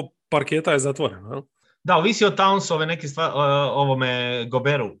po parketa je zatvoreno. Ne? Da, ovisi od Townsove neke stvari, ovome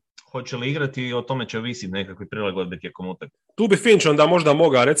Goberu. Hoće li igrati i o tome će ovisiti nekakvi prilagodbe tijekom utakmice. Tu bi Finch onda možda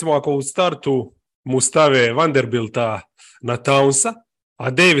mogao, recimo ako u startu mu stave Vanderbilta na Townsa, a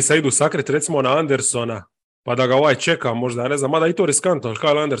Davisa idu sakriti recimo na Andersona, pa da ga čeka možda, ne znam, mada i to riskantno,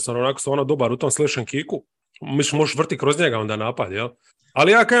 Kyle Anderson onako su dobar u tom slash and kicku, možeš vrti kroz njega onda napad, jel?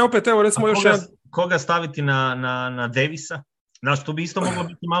 Ali ja kaj opet, evo recimo još jedan... Koga staviti na Davisa? Znaš, tu bi isto moglo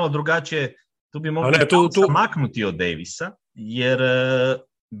biti malo drugačije, tu bi moglo maknuti od Davisa, jer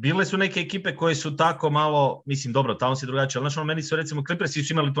bile su neke ekipe koje su tako malo, mislim, dobro, tamo si drugačije, ali znaš, meni su recimo Clippersi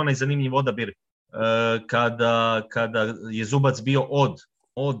su imali to onaj zanimljiv odabir kada je Zubac bio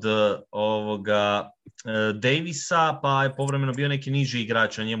od ovoga Davisa, pa je povremeno bio neki niži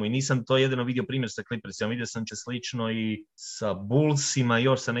igrač na njemu i nisam to jedino vidio primjer sa Clippersima, vidio sam će slično i sa Bullsima,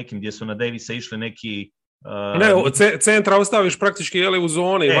 još sa nekim gdje su na Davisa išli neki... Centra ostaviš praktički u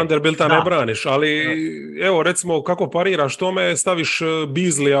zoni, Vanderbilta ne braniš, ali evo recimo kako pariraš tome, staviš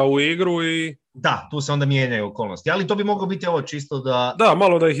Beasleya u igru i... Da, tu se onda mijenjaju okolnosti, ali to bi moglo biti ovo čisto da... Da,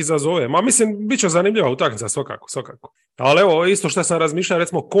 malo da ih izazove, bit će zanimljiva utakmica svakako. Ali evo, isto što sam razmišljao,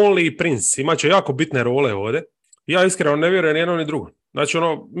 recimo Conley i Prince imat će jako bitne role ovdje. Ja iskreno ne vjerujem ni jedno ni drugo. Znači,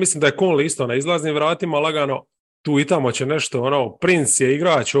 mislim da je Conley isto na izlaznim vratima, lagano, tu i tamo će nešto, Prince je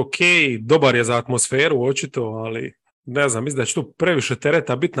igrač, ok, dobar je za atmosferu, očito, ali ne znam, mislim da će tu previše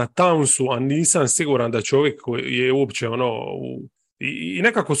tereta biti na Townsu, a nisam siguran da čovjek koji je uopće, i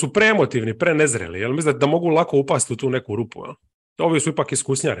nekako su preemotivni, prenezreli, jel mislim da mogu lako upasti u tu neku rupu, jel? Ovi su ipak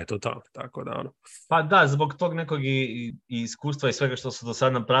iskusnjare totalno, tako da Pa da, zbog tog nekog iskustva i svega što su do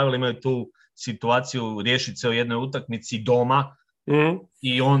sad napravili, imaju tu situaciju riješiti se u jednoj utakmici doma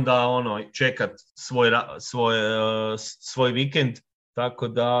i onda čekat svoj vikend, tako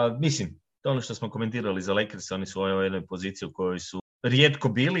da mislim, To je ono što smo komentirali za Lakers, oni su u jednoj poziciji u kojoj su rijetko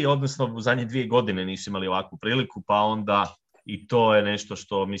bili, odnosno u zadnje 2 godine nisu imali ovakvu priliku, pa onda i to je nešto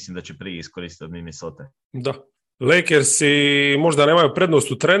što mislim da će prije iskoristiti od Minnesota. Da. Lakersi možda nemaju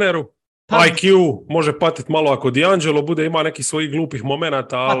prednost u treneru, Pa, IQ može patiti malo ako D'Angelo bude ima nekih svojih glupih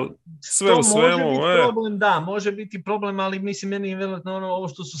momenata, ali sve u svemu... Može biti problem, ali mislim meni je vjerojatno ovo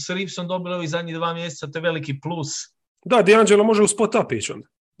što su s Reevesom dobili ovih zadnjih 2 mjeseca, to je veliki plus. Da, D'Angelo može u spot-up ići onda.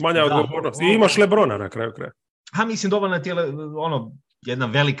 Manja odgovornost. I imaš LeBrona na kraju kraja. Mislim, dovoljno je jedna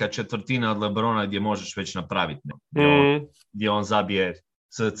velika četvrtina od LeBrona gdje možeš već napraviti. Gdje on zabije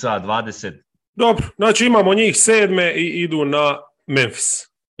cca 20. Dobro, znači imamo njih 7. i idu na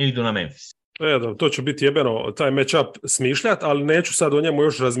Memphis. To će biti jebeno taj matchup smišljati, ali neću sad o njemu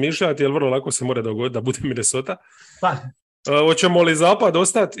još razmišljati, jer vrlo lako se mora dogoditi da bude Minnesota. Pa. Hoćemo li zapad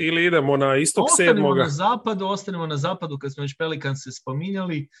ostati ili idemo na istok 7. Ostanemo na zapadu, kad smo već Pelicans se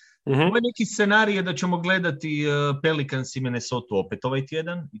spominjali. Ovo je neki scenarij da ćemo gledati Pelicans i Minnesota opet ovaj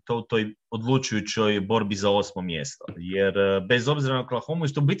tjedan i to u toj odlučujućoj borbi za 8. mjesto. Jer bez obzira na Oklahomu,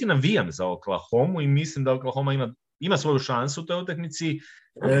 isto biti navijam za Oklahomu i mislim da Oklahoma ima svoju šansu u toj utakmici,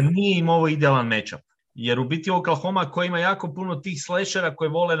 nije im ovo idealan matchup. Jer u biti Oklahoma koja ima jako puno tih slashera koji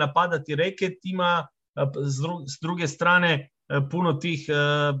vole napadati reket, ima s druge strane puno tih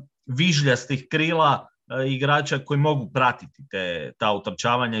vižljastih krila igrača koji mogu pratiti ta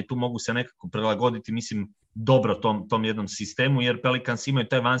utrčavanja i tu mogu se nekako prilagoditi, mislim, dobro tom jednom sistemu, jer Pelicans imaju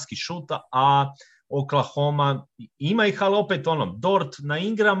taj vanjski šut, a Oklahoma ima ih, ali opet Dort na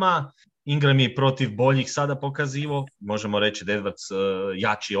Ingrama. Ingram je protiv boljih sada pokazivo. Možemo reći da Edwards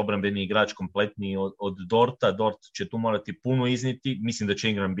jači obrambeni igrač, kompletniji od Dorta. Dort će tu morati puno iznijeti. Mislim da će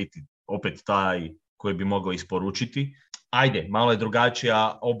Ingram biti opet taj koji bi mogao isporučiti. Ajde, malo je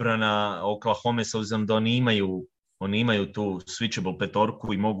drugačija obrana Oklahoma, s obzirom da oni imaju tu switchable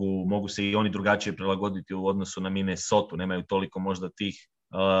petorku i mogu se i oni drugačije prilagoditi u odnosu na Minnesota. Nemaju toliko možda tih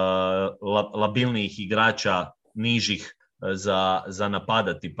labilnijih igrača, nižih za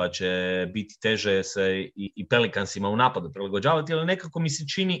napadati, pa će biti teže se i Pelicansima u napadu prilagođavati, ali nekako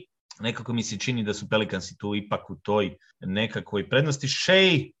mi se čini da su Pelicansi tu ipak u toj nekakvoj prednosti.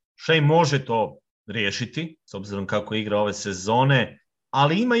 Shea može to riješiti, s obzirom kako igra ove sezone,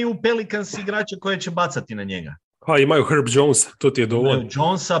 ali imaju Pelicans igrača koje će bacati na njega. Imaju Herb Jonesa, to ti je dovoljno. Imaju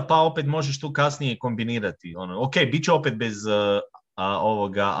Jonesa, pa opet možeš tu kasnije kombinirati. Bit će opet bez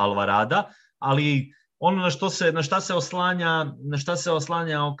ovoga Alvarada, ali ono na šta se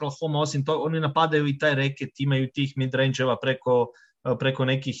oslanja Oklahoma, osim toga, oni napadaju i taj reket, imaju tih mid-range-eva preko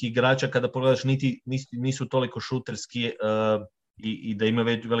nekih igrača, kada pogledaš nisu toliko šuterski i da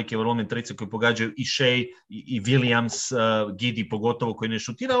imaju velike volumetrice koji pogađaju i Shea i Williams, Giddy pogotovo koji ne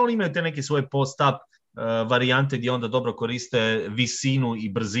šutira, oni imaju te neke svoje post-up varijante gdje onda dobro koriste visinu i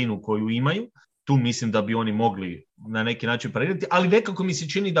brzinu koju imaju. Tu mislim da bi oni mogli na neki način parirati, ali nekako mi se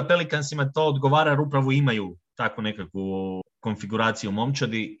čini da Pelicansima to odgovara, jer upravo imaju takvu nekakvu konfiguraciju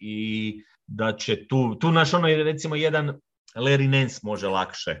momčadi i da će tu naš recimo jedan Larry Nance može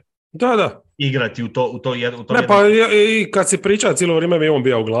lakše igrati u to ne, pa i kad si priča cijelo vrijeme mi on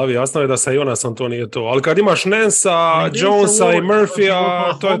bio u glavi, jasno je da sa Jonasom to nije to, ali kad imaš Nansa, Jonesa i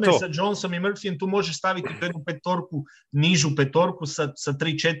Murphyja, to je to. Sa Jonesom i Murphyjem tu možeš staviti tu jednu petorku, nižu petorku sa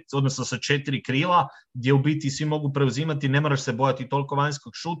 3-4, odnosno sa 4 krila, gdje u biti svi mogu preuzimati, ne moraš se bojati toliko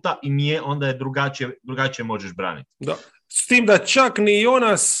vanjskog šuta i onda je drugačije možeš braniti. Da. S tim da čak ni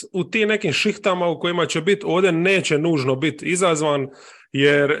Jonas u tim nekim šihtama u kojima će biti ovdje neće nužno biti izazvan,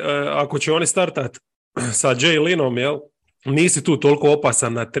 jer ako će oni startati sa Jaylinom, nisi tu toliko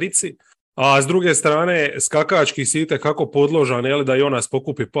opasan na trici, a s druge strane skakački si itekako podložan, da Jonas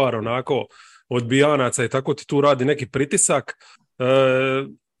pokupi par onako odbijanaca i tako ti tu radi neki pritisak.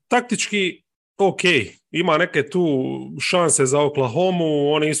 Taktički ok, ima neke tu šanse za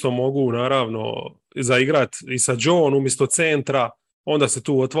Oklahomu, oni isto mogu naravno zaigrati i sa John umjesto centra, onda se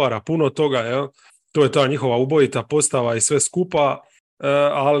tu otvara puno toga, to je ta njihova ubojita postava i sve skupa,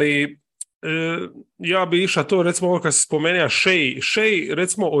 ali ja bi išao to, recimo ovo kad se spomenuo Shea,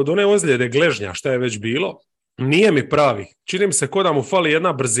 recimo od one ozljede gležnja šta je već bilo, nije mi pravi, čini mi se ko da mu fali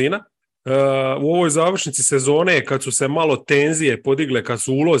jedna brzina. U ovoj završnici sezone kad su se malo tenzije podigle, kad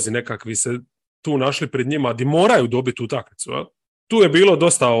su ulozi nekakvi se tu našli pred njima di moraju dobiti utakmicu, tu je bilo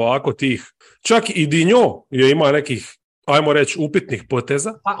dosta ovako tih, čak i Dinjo je ima nekih, ajmo reći, upitnih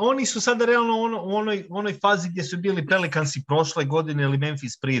poteza. Pa oni su sada realno u onoj fazi gdje su bili Pelicansi prošle godine ili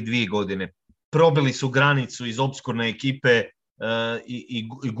Memphis prije 2 godine. Probili su granicu iz opskurne ekipe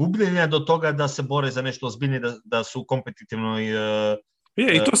i gubljenja do toga da se bore za nešto ozbiljnije, da su kompetitivno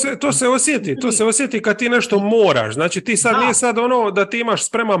Je, i to se osjeti kad ti nešto moraš. Znači ti sad nije sad ono da ti imaš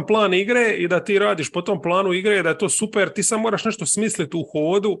spreman plan igre i da ti radiš po tom planu igre, da je to super, ti sad moraš nešto smisliti u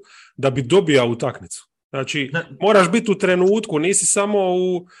hodu da bi dobija utakmicu. Znači moraš biti u trenutku, nisi samo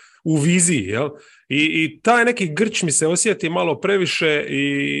u viziji, jel? I taj neki grč mi se osjeti malo previše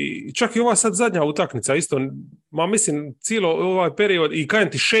i čak i ova sad zadnja utakmica isto, mislim cijelo ovaj period i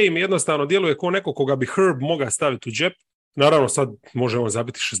Canty Shame jednostavno djeluje kao neko koga bi Herb mogao staviti u džep. Naravno sad može on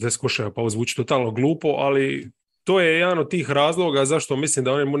zabiti 60 koševa pa ovo zvuči totalno glupo, ali to je jedan od tih razloga zašto mislim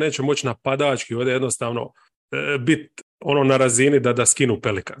da oni neće moći napadački ovdje jednostavno biti ono na razini da skinu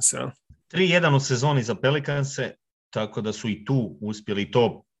Pelicanse. Ja? 3-1 u sezoni za Pelicanse, tako da su i tu uspjeli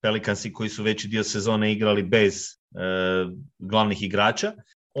to Pelicansi koji su veći dio sezone igrali bez glavnih igrača.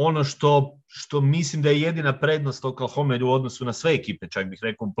 Ono što mislim da je jedina prednost Oklahoma u odnosu na sve ekipe, čak bih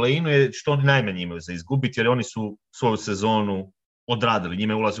rekao u play-inu, je što oni najmanje imaju za izgubiti, jer oni su svoju sezonu odradili.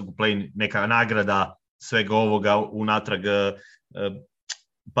 Njime ulazak u play-in neka nagrada svega ovoga unatrag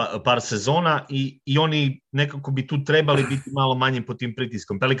par sezona i oni nekako bi tu trebali biti malo manje pod tim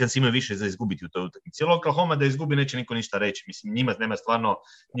pritiskom. Pelicans imaju više za izgubiti u toj utakmici. Oklahoma da izgubi neće niko ništa reći. Mislim, njima nema stvarno,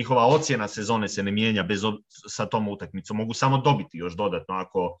 njihova ocjena sezone se ne mijenja sa tom utakmicom. Mogu samo dobiti još dodatno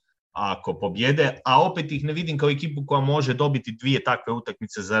ako pobjede, a opet ih ne vidim kao ekipu koja može dobiti 2 takve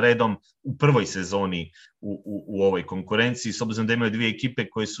utakmice za redom u prvoj sezoni u ovoj konkurenciji, s obzirom da imaju 2 ekipe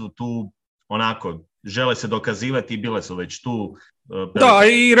koje su tu onako, žele se dokazivati i bile su već tu. Da,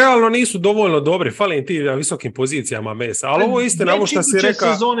 i realno nisu dovoljno dobri, fali im ti na visokim pozicijama mesa, ali ovo je istina, ovo što si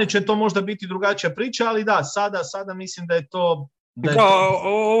rekao. Sezone će to možda biti drugačija priča, ali da, sada mislim da je to...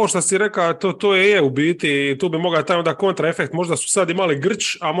 Ovo što si rekao, to je u biti, tu bi mogao taj onda kontraefekt, možda su sad imali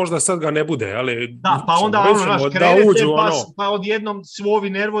grč, a možda sad ga ne bude, ali... Da, pa onda krenete, pa odjednom su ovi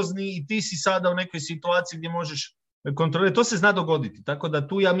nervozni i ti si sada u nekoj situaciji gdje možeš kontrolirati. To se zna dogoditi, tako da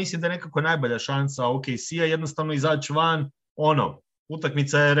tu ja mislim da je nekako najbolja šansa OKC-a jednostavno izaći van,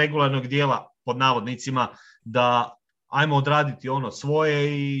 utakmica je regularnog dijela, pod navodnicima, da ajmo odraditi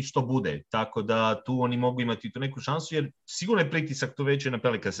svoje i što bude. Tako da tu oni mogu imati tu neku šansu, jer sigurno je pritisak tu veći na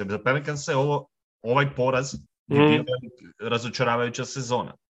Pelicanse. Za Pelicanse ovaj poraz je bio razočaravajuća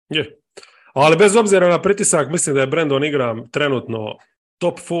sezona. Je. Ali bez obzira na pritisak, mislim da je Brandon Ingram trenutno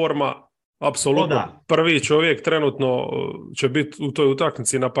top forma, apsolutno prvi čovjek trenutno će biti u toj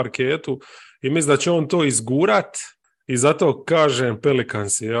utakmici na parketu i mislim da će on to izgurat i zato kažem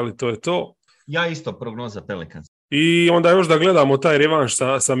Pelicansi, ali to je to. Ja isto prognoza Pelicans. I onda još da gledamo taj revanš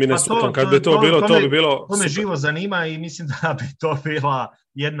sa Minnesotom, kad bi to bilo, to bi bilo... To me živo zanima i mislim da bi to bila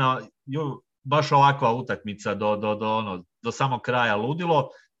jedna baš ovakva utakmica do samog kraja ludilo,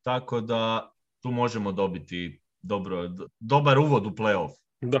 tako da tu možemo dobiti dobar uvod u play-off.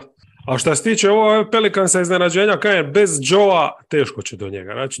 Da. A što se tiče ovo Pelicansa iznenađenja, kažem, bez Joe-a teško će do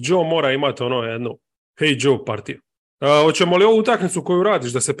njega. Znači, Joe mora imati jednu Hey Joe partiju. Hoćemo li ovu utakmicu koju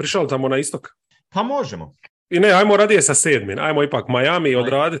radiš da se prišaltamo na istok? Pa možemo. I ne, ajmo radije sa 7. Ajmo ipak Miami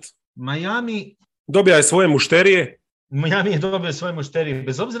odraditi. Miami... Dobijaj svoje mušterije. Miami je dobio svoje mušterije.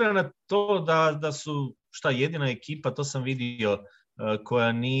 Bez obzira na to da su jedina ekipa, to sam vidio,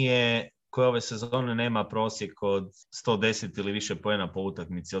 koja ove sezone nema prosjek od 110 ili više poena po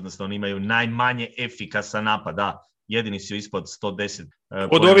utakmici, odnosno oni imaju najmanje efikasan napad, jedini su ispod 110 od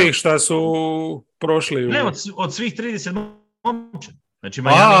poena. Ovih šta su prošli? Ne, od svih 30 momčad. Znači,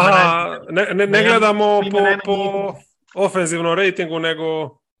 ne gledamo po ofenzivnom rejtingu,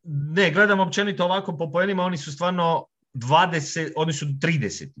 nego... Ne, gledamo općenito ovako po poenima, oni su stvarno 20, oni su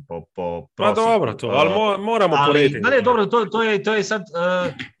 30 po prosjeku. Pa dobro to, ali moramo po rejtingu. Ne, dobro, to je sad,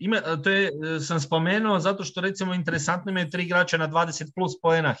 sam spomenuo zato što recimo interesantno imaju 3 igrača na 20 plus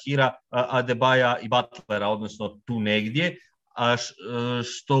poena, Hira, Adebaja i Butlera, odnosno tu negdje, a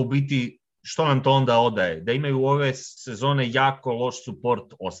što u biti, što nam to onda odaje? Da imaju ove sezone jako loš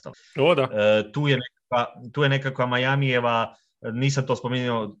suport ostali. Tu je nekakva Miamijeva, nisam to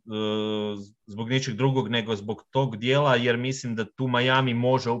spomenuo zbog ničeg drugog, nego zbog tog dijela, jer mislim da tu Miami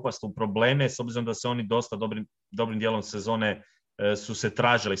može upasti u probleme, s obzirom da se oni dosta dobrim dijelom sezone su se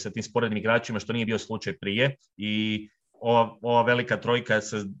tražili sa tim sporednim igračima, što nije bio slučaj prije. I ova velika trojka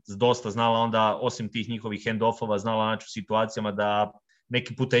se dosta znala onda, osim tih njihovih hand-offova, znala naći u situacijama da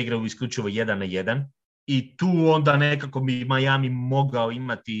neki puta igraju isključivo 1-1. I tu onda nekako bi Miami mogao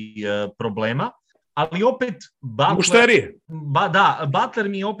imati problema. Ali opet Butler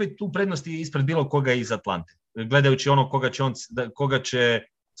mi je opet tu prednosti ispred bilo koga iz Atlante. Gledajući koga će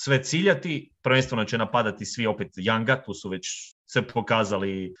sve ciljati, prvenstveno će napadati svi opet Younga, tu su već se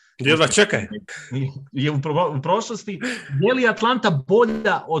pokazali. Jedva čekaj. Je u prošlosti. Je li Atlanta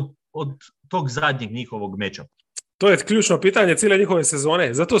bolja od tog zadnjeg njihovog meča? To je ključno pitanje cijele njihove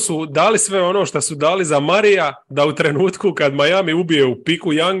sezone. Zato su dali sve ono što su dali za Marija, da u trenutku kad Miami ubije u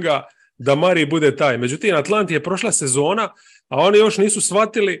piku Younga, da Marij bude taj. Međutim, Atlanti je prošla sezona, a oni još nisu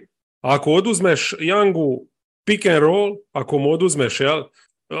shvatili, ako oduzmeš Youngu pick and roll, ako mu oduzmeš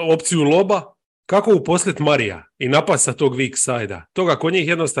opciju loba, kako uposliti Marija i napad sa tog weak side-a. Toga kod njih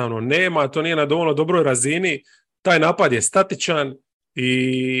jednostavno nema, to nije na dovoljno dobroj razini, taj napad je statičan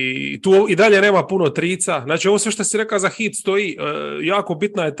i tu i dalje nema puno trica. Znači ovo sve što si rekao za hit stoji, jako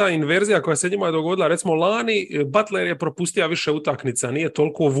bitna je ta inverzija koja se njima dogodila. Recimo lani Butler je propustio više utakmica, nije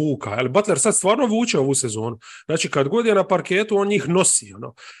toliko vuka, ali Butler sad stvarno vuče ovu sezonu. Znači kad god je na parketu on njih nosi.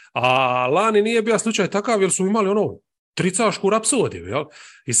 A lani nije bio slučaj takav jer su imali tricašku rapsodiju, jel?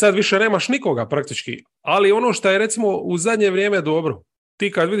 I sad više nemaš nikoga praktički. Ali ono što je recimo u zadnje vrijeme dobro,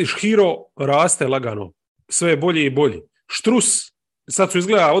 ti kad vidiš Hero raste lagano, sve je bolji i bolji. Štrus, sad su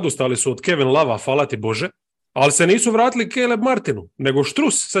izgleda odustali su od Kevin Lava, hvala ti Bože, ali se nisu vratili Caleb Martinu, nego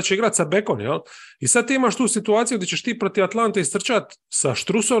Štrus, sad će igrati sa Bekon, jel? I sad ti imaš tu situaciju gdje ćeš ti protiv Atlante istrčati sa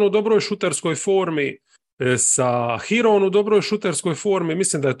Štrusom u dobroj šuterskoj formi, sa Herom u dobroj šuterskoj formi,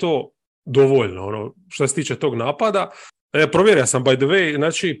 mislim da je to dovoljno, što se tiče tog napada. Provjerio sam, by the way,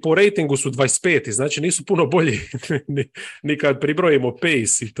 znači po ratingu su 25, znači nisu puno bolji ni kad pribrojimo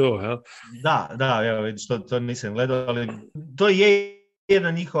pace i to. Ja? Da, evo, to nisam gledao, ali to je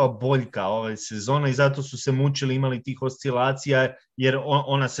jedna njihova boljka ove sezone i zato su se mučili, imali tih oscilacija, jer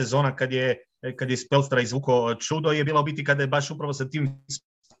ona sezona kad je Spelstra izvukao čudo je bila u biti kada je baš upravo sa tim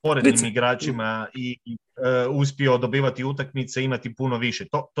sporednim igračima i uspio dobivati utakmice, imati puno više.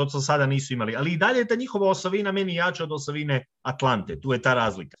 To sada nisu imali. Ali i dalje je ta njihova osovina meni jača od osovine Atlante. Tu je ta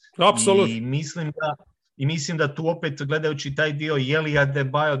razlika. Apsolutno. I mislim da tu opet gledajući taj dio, je li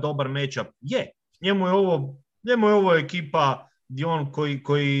Adebayo dobar matchup? Je. Njemu je ovo ekipa gdje on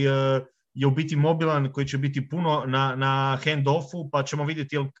koji je u biti mobilan, koji će biti puno na hand-offu, pa ćemo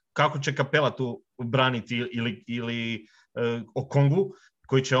vidjeti kako će Kapela tu braniti ili Okongu,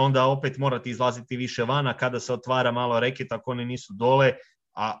 koji će onda opet morati izlaziti više vana kada se otvara malo reket, ako oni nisu dole,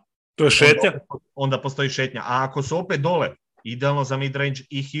 a to je šetnja. Onda postoji šetnja. A ako su opet dole, idealno za midrange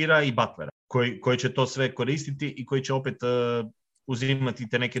i Hira i Butlera, koji će to sve koristiti i koji će opet uzimati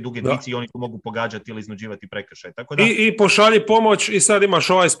te neke duge dici i oni to mogu pogađati ili iznuđivati prekršaj. Tako da... I pošalji pomoć i sad imaš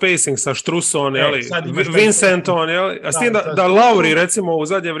ovaj spacing sa Štrusom, Vincentom, a s tim da Lauri recimo u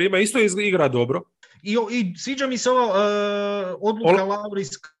zadnje vrijeme isto igra dobro. I sviđa mi se ova odluka Lauri iz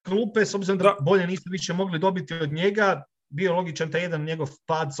klupe, s obzirom da bolje nisu više mogli dobiti od njega. Bio logičan taj jedan njegov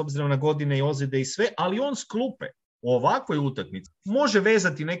pad s obzirom na godine i ozljede i sve, ali on s klupe u ovakvoj utakmici može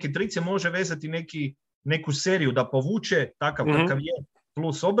vezati neke trice, može vezati neku seriju da povuče takav kakav je,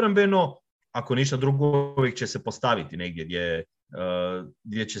 plus obrambeno, ako ništa drugo uvijek će se postaviti negdje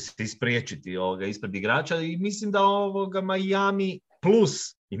gdje će se ispriječiti ispred igrača i mislim da Miami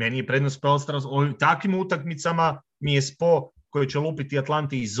plus, i meni je prednost Spelstra, u takvim utakmicama mi je Spo koji će lupiti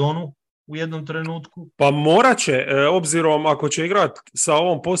Atlanti i zonu u jednom trenutku. Pa morat će, obzirom ako će igrati sa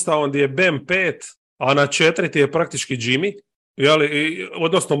ovom postavom gdje je Bam 5, a na 4 ti je praktički Jimmy,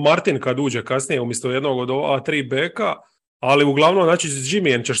 odnosno Martin kad uđe kasnije umjesto jednog od ova 3 beka, ali uglavnom znači s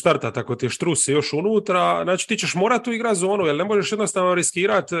Jimmyjem ćeš startati ako ti je Štrus još unutra, znači ti ćeš morati tu igrati zonu, jer ne možeš jednostavno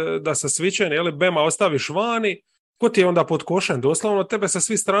riskirati da sa switchen Bema ostaviš vani. Ko ti je onda pod košem? Doslovno tebe sa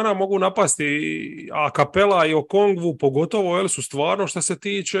svih strana mogu napasti, a Kapela i Okongwu pogotovo su stvarno što se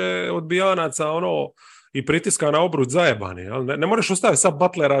tiče odbijanaca i pritiska na obrut zajebani. Ne možeš ostaviti sad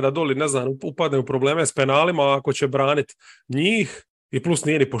Butlera da doli, ne znam, upadne u probleme s penalima ako će braniti njih i plus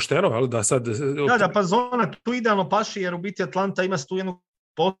nije ni pošteno. Da, sad... da, pa zona tu idealno paši jer u biti Atlanta ima tu jednu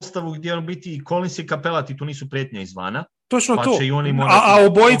postavu gdje u biti i Collins i Kapela ti tu nisu prijetnja izvana. Točno pa to, a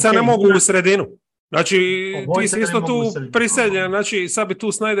obojica ne mogu u sredinu. Znači, ti si isto tu priseljen, znači sad bi tu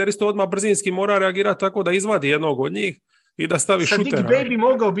Snyder isto odmah brzinski mora reagirati tako da izvadi jednog od njih i da stavi šutera. Saddiq Bey bi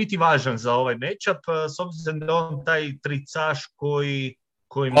mogao biti važan za ovaj matchup, s obzirom da on taj tricaš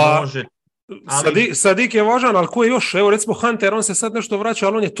koji može... Saddiq je važan, ali ko je još? Evo recimo Hunter, on se sad nešto vraća,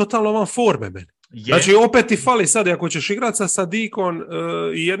 ali on je totalno van forme meni. Znači opet ti fali sad, ako ćeš igrati sa Saddiqom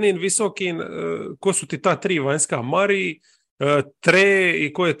i jednim visokim, ko su ti ta 3 vanjska, Mari, Tre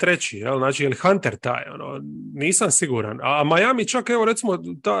i ko je treći, znači je li Hunter taj, nisam siguran. A Miami čak, evo recimo,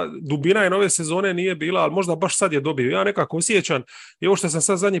 ta dubina je nove sezone nije bila, ali možda baš sad je dobio. Ja nekako osjećam, i ovo što sam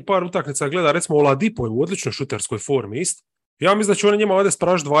sad zadnji par utakmica gleda, recimo Oladipo je u odličnoj šuterskoj formi isto. Ja mislim da će oni njima ovdje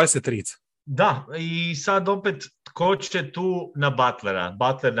sprašiti 20-30. Da, i sad opet ko će tu na Butlera?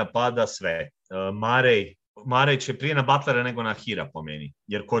 Butler napada sve. Marej će prije na Butlera nego na Hira po meni,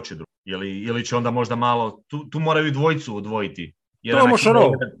 jer ko će drugi? Ili će onda možda malo, tu moraju dvojicu odvojiti. Jer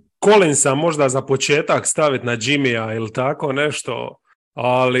Collinsa možda za početak staviti na Jimmya ili tako nešto,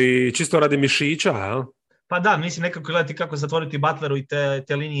 ali čisto radi mišića, jel? Pa da, mislim nekako gledati kako zatvoriti Butleru i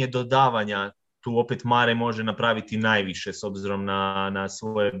te linije dodavanja. Tu opet Mare može napraviti najviše s obzirom na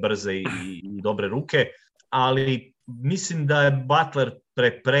svoje brze i dobre ruke, ali mislim da je Butler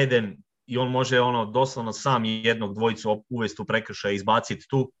prepreden i on može doslovno sam jednog dvojicu uvesti u prekršaj i izbaciti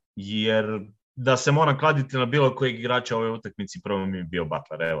tu, jer da se mora kladiti na bilo kojeg igrača u ovoj utakmici, prvo mi je bio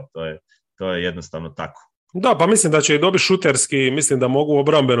Butler, evo, to je jednostavno tako. Da, pa mislim da će i dobiti šuterski, mislim da mogu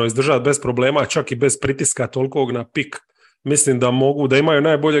obrambeno izdržati bez problema, čak i bez pritiska tolikog na pik. Mislim da mogu, da imaju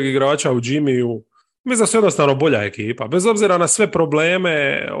najboljeg igrača u Jimmyu. Mislim da su jednostavno bolja ekipa. Bez obzira na sve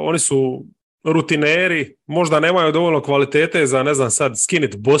probleme, oni su rutineri, možda nemaju dovoljno kvalitete za, ne znam sad,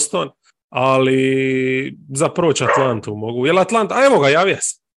 skinit Boston, ali za proći Atlantu mogu. Jel Atlanta, a evo ga, javio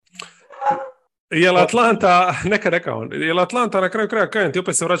se. Jel Atlanta, neka rekao, jel Atlanta na kraju kraja, kajem ti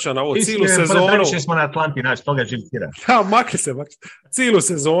opet se vraća na ovo cijelu sezonu. Previše smo na Atlanti, znači toga živcira. Ha, makli se. Cijelu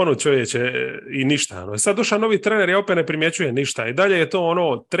sezonu, čovječe, i ništa. Sad došao novi trener i opet ne primjećuje ništa. I dalje je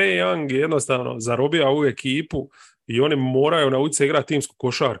to Trae Young jednostavno zarobija u ekipu i oni moraju naučiti se igrati timsku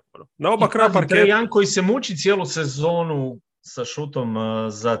košarku. Na oba kraja parketa. Trae Young koji se muči cijelu sezonu sa šutom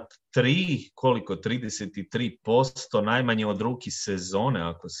za 33%, najmanje od ruki sezone,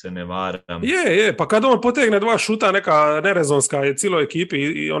 ako se ne varam. Je, pa kad on potegne 2 šuta, neka nerezonska je cijeloj ekipi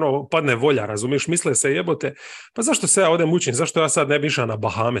i padne volja, razumiješ, misle se jebote, pa zašto se ja ovdje mučim, zašto ja sad ne bi išao na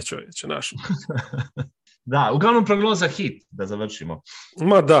Bahame, čovječe, naš? Da, uglavnom prognoza hit, da završimo.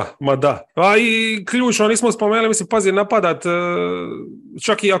 Ma da. A i ključno, nismo spomenuli, mislim, pazi, napadat,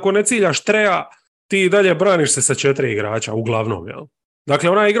 čak i ako ne ciljaš Trea, ti dalje braniš se sa 4 igrača, uglavnom, jel? Dakle,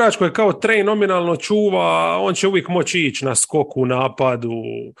 onaj igrač koji kao Trae nominalno čuva, on će uvijek moći ići na skoku, napadu,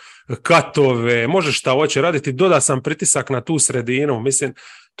 katove, može šta hoće raditi, doda sam pritisak na tu sredinu, mislim,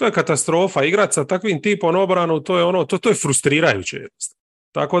 to je katastrofa, igrati sa takvim tipom obranu, to je frustrirajuće.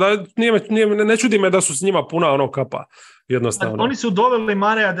 Tako da ne čudi me da su s njima puna kapa, jednostavno. Oni su doveli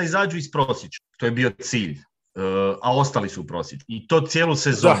Mareja da izađu iz prosječa, to je bio cilj. A ostali su u prosječu. I to cijelu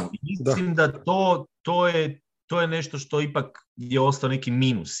sezonu. Mislim da to je nešto što ipak je ostao neki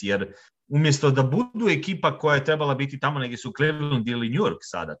minus, jer umjesto da budu ekipa koja je trebala biti tamo negdje su Cleveland ili New York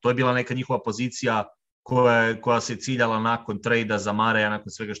sada, to je bila neka njihova pozicija koja se ciljala nakon trejda za Mareja,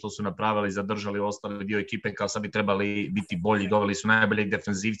 nakon svega što su napravili, zadržali ostali dio ekipe, kao sad bi trebali biti bolji, doveli su najboljeg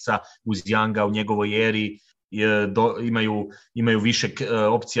defenzivca uz Younga u njegovoj eri, imaju više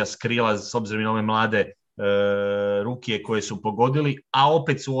opcija s krila s obzirom na ove mlade rukije koje su pogodili, a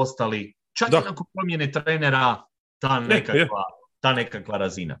opet su ostali, čak i nakon promjene trenera, ta nekakva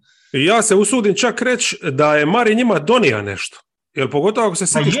razina. I ja se usudim čak reći da je Mari njima donija nešto. Jer pogotovo ako se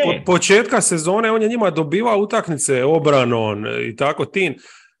sjetiš od početka sezone, on je njima dobivao utakmice obranon i tako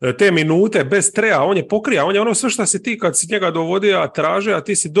te minute bez Trea, on je pokrija, on je sve što si ti kad si njega dovodio traže, a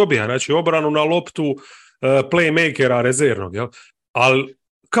ti si dobija, znači obranu na loptu, playmakera rezervnog, jel? Ali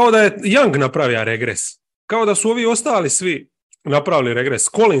kao da je Young napravio regres. Kao da su ovi ostali svi napravili regres.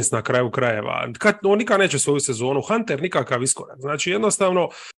 Collins na kraju krajeva. On nikad neće svoju sezonu. Hunter nikakav iskorak. Znači jednostavno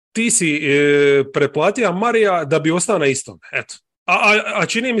ti si preplatio Marija da bi ostao na istom. Eto. A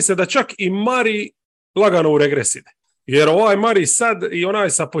čini mi se da čak i Mari lagano u regres ide. Jer ovaj Mari sad i onaj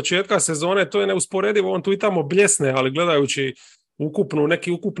sa početka sezone, to je neusporedivo. On tu i tamo bljesne, ali gledajući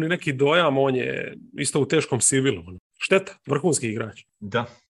ukupni neki dojam, on je isto u teškom sivilu. Šteta, vrhunski igrač. Da.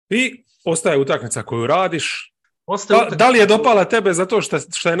 I ostaje utakmica koju radiš. Da li je dopala tebe zato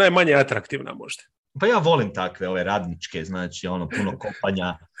što je najmanje atraktivna možda? Pa ja volim takve ove radničke, znači puno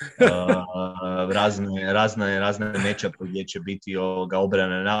kopanja, razne mečape gdje će biti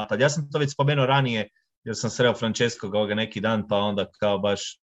obrana napad. Ja sam to već spomenuo ranije, jer sam sreo Francescoga neki dan, pa onda kao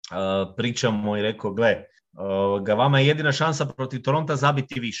baš pričamo i rekao, gle, vama je jedina šansa protiv Toronta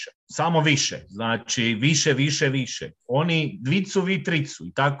zabiti više. Samo više. Znači više. Oni dvicu, vi tricu.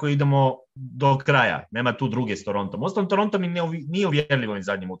 I tako idemo do kraja. Nema tu druge s Torontom. Ostalom, Toronto mi nije uvjerljivo ovim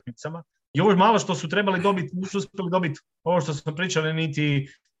zadnjim utakmicama. I ovo malo što su trebali dobiti, nisu uspjeli dobiti ovo što smo pričali, niti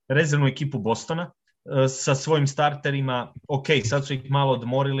rezervnu ekipu Bostona sa svojim starterima. Ok, sad su ih malo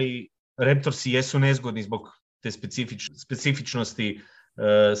odmorili. Raptorsi jesu nezgodni zbog te specifičnosti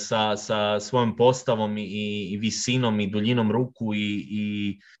sa svojom postavom i visinom i duljinom ruku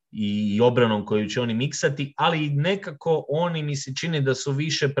i obranom koju će oni miksati, ali nekako oni mi se čini da su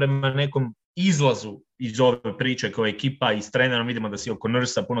više prema nekom izlazu iz ove priče kao ekipa i s trenerom. Vidimo da si oko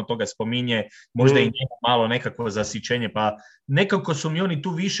Nursa puno toga spominje, možda i njega malo nekako zasićenje, pa nekako su mi oni tu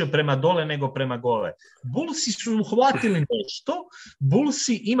više prema dole nego prema gole. Bullsi su uhvatili nešto,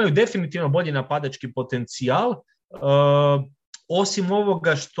 Bullsi imaju definitivno bolji napadački potencijal, osim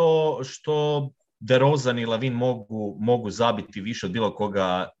ovoga što DeRozan i Lavin mogu zabiti više od bilo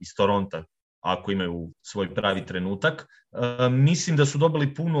koga iz Toronta, ako imaju svoj pravi trenutak. Mislim da su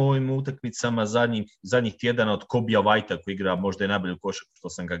dobili puno u ovim utakmicama zadnjih tjedana od Kobija Whitea, koji igra možda i najbolju košarku što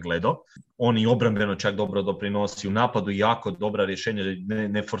sam ga gledao. On i obrambeno čak dobro doprinosi, u napadu jako dobra rješenja,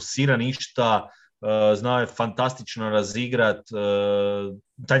 ne forsira ništa, znao je fantastično razigrat.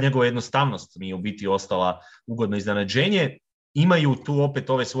 Ta njegova jednostavnost mi je u biti ostala ugodno iznenađenje. Imaju tu opet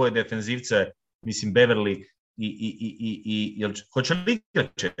ove svoje defenzivce, mislim Beverly i hoće li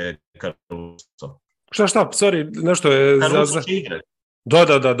igraće Caruso? Šta, sorry, nešto je... Caruso će igrati.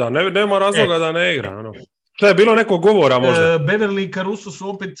 Da, nema razloga da ne igra. Ono. Šta je bilo nekog govora možda? Beverly i Caruso su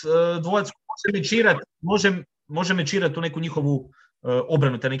opet dvojac koji može mečirati u neku njihovu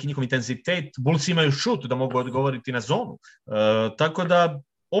obranu, taj neki njihov intenzitet. Bulls imaju šut da mogu odgovoriti na zonu. Tako da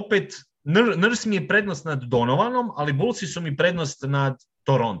opet Nurse mi je prednost nad Donovanom, ali Bullsi su mi prednost nad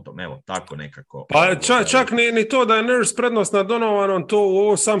Torontom, evo, tako nekako. Pa čak ni to da je Nurse prednost nad Donovanom, to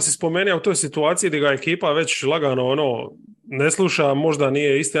ovo sam si spomenuo u toj situaciji gdje ga ekipa već lagano ne sluša, možda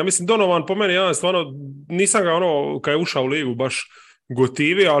nije isto. Ja mislim, Donovan po meni, ja stvarno nisam ga kad je ušao u ligu baš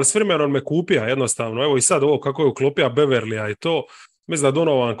gotivio, ali s vremenom me kupija jednostavno. Evo i sad ovo kako je uklopija Beverlya i to, mislim da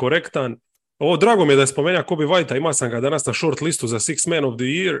Donovan korektan. Ovo drago mi je da je spomenuo Kobe Whitea, ima sam ga danas na short listu za Six Man of the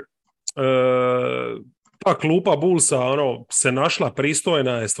Year. Ta klupa Bullsa se našla,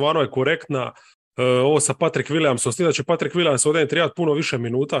 pristojna je, stvarno je korektna. Ovo sa Patrick Williamsom, sli da će Patrick Williams ovdje trebati puno više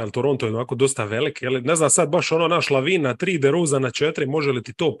minuta, jer Toronto je onako dosta velik. Ne znam sad baš naš Lavin na 3, DeRozan na 4, može li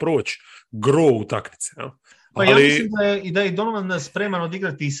ti to proći gro utakmice? Ja? Pa ja mislim da je Donovan spreman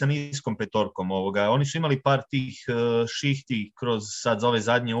odigrati i sa niskom petorkom ovoga. Oni su imali par tih šihti kroz sad za ove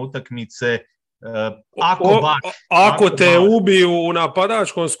zadnje utakmice. Ako te ubiju u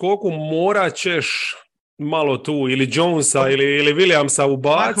napadačkom skoku, morat ćeš malo tu ili Jonesa ili Williamsa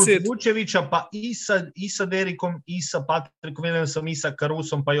ubaciti. Vučevića, pa i sa Derikom, i sa Patrickom Williamsom, i sa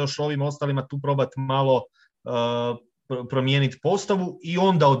Carusom, pa još ovim ostalima tu probati malo promijeniti postavu i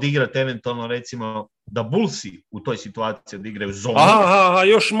onda odigrati eventualno recimo da Bullsi u toj situaciji odigraju zonu. Aha,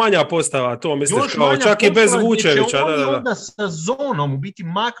 još manja postava, to misliš kao čak i bez Vučevića. Da. Onda sa zonom u biti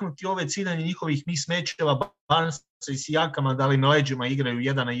maknuti ove ciljanje njihovih mismečeva, Barnesa i Sijakama, da li na leđima igraju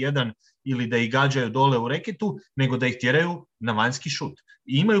 1 na 1 ili da ih gađaju dole u reketu, nego da ih tjeraju na vanjski šut.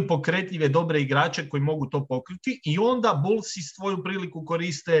 I imaju pokretljive dobre igrače koji mogu to pokriti i onda Bullsi svoju priliku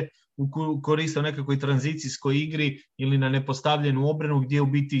koriste u nekakvoj tranzicijskoj igri ili na nepostavljenu obranu gdje u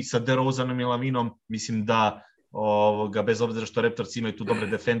biti sa DeRozanom i Lavinom mislim da bez obzira što Raptors imaju tu dobre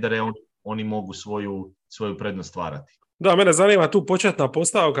defendere, oni mogu svoju prednost stvarati. Da, mene zanima tu početna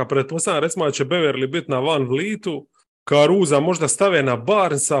postavka, pretpostavljam recimo da će Beverly biti na Van Vleetu, Carusa možda stave na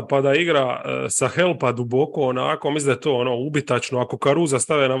Barnesa pa da igra sa Helpa duboko, onako, mislim da je to ubitačno, ako Carusa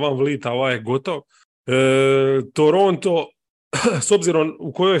stave na Van Vleeta, ovaj je gotov. Toronto, s obzirom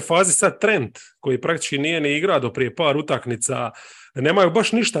u kojoj fazi sad Trent, koji praktički nije ni igrao do prije par utakmica, nemaju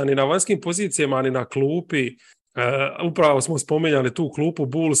baš ništa ni na vanjskim pozicijama, ni na klupi. Upravo smo spominjali tu klupu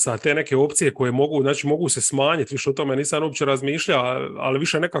Bullsa, te neke opcije koje mogu se smanjiti, više o tome nisam uopće razmišljao, ali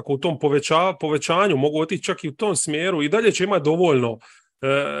više nekako u tom povećanju mogu otići čak i u tom smjeru i dalje će imati dovoljno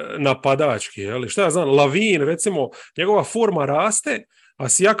napadački. Šta ja znam, Lavin, recimo, njegova forma raste, a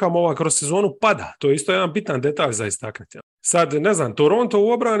Sijakam kroz sezonu pada. To je isto jedan bitan detalj za istaknuti. Sad, ne znam, Toronto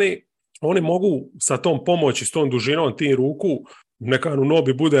u obrani, oni mogu sa tom pomoći, s tom dužinom, tim ruku, neka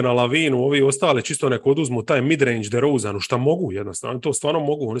Nobi bude na Lavinu, ovi ostale čisto neko oduzmu taj midrange DeRozanu, šta mogu jednostavno, to stvarno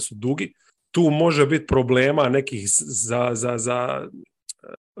mogu, oni su dugi. Tu može biti problema nekih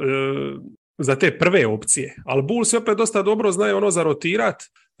za te prve opcije. Ali Bulls opet dosta dobro znaju za rotirat,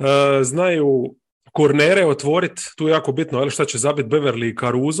 znaju kornere otvoriti, tu je jako bitno, šta će zabiti Beverly i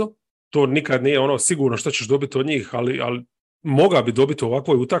Caruso, to nikad nije sigurno šta ćeš dobiti od njih, ali moga bi dobiti u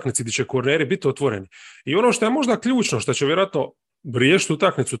ovakvoj utakmici gdje će korneri biti otvoreni. I ono što je možda ključno, što će vjerojatno riješiti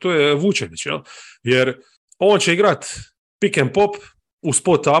utakmicu, to je Vučević, jer on će igrati pick and pop u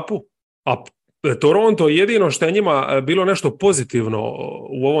spot upu, a Toronto jedino što je njima bilo nešto pozitivno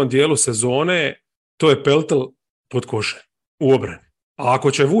u ovom dijelu sezone, to je Peltl pod koše u obrani. A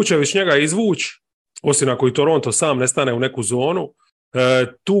ako će Vučević njega izvući, osim ako i Toronto sam ne stane u neku zonu,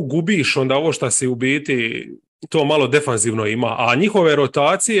 tu gubiš onda ovo što si u biti to malo defanzivno ima, a njihove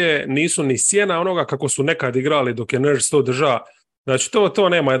rotacije nisu ni sjena onoga kako su nekad igrali dok je Nurse to drža. Znači to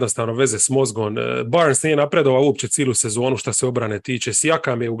nema jednostavno veze s mozgom. Barnes nije napredovao uopće cijelu sezonu što se obrane tiče,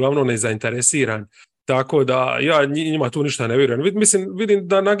 Sijakam je uglavnom nezainteresiran, tako da ja njima tu ništa ne vjerujem. Vidim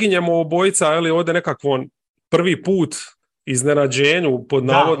da naginjemo obojica, ali ovdje nekakvom prvi put iznenađenju pod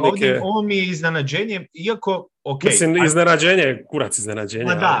Da, navodnike. ovo mi je iznenađenje, iako, ok. Mislim, iznenađenje, kurac iznenađenje.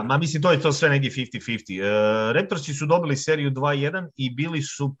 Ma da, mislim, to je to sve negdje 50-50. Raptorsi su dobili seriju 2-1 i bili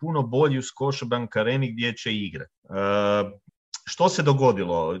su puno bolji u Scotiabank Areni gdje će igrati. Što se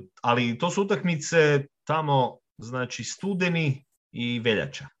dogodilo? Ali to su utakmice tamo, znači studeni i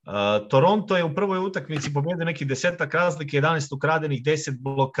veljača. Toronto je u prvoj utakmici pobjedio nekih 10 razlike, 11 ukradenih, 10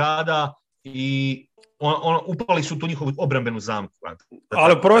 blokada i upali su tu njihovu obrambenu zamku.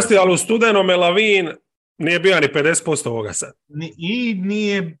 Ali prosti, ali u studenome Lavin nije bio ni 50% ovoga sad. I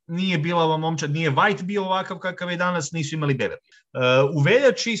nije bila ova momčad, nije White bio ovakav kakav je danas, nisu imali Beverly. U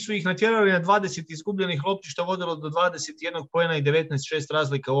veljači su ih natjerali na 20 izgubljenih lopti, što vodilo do 21 poena i 19-6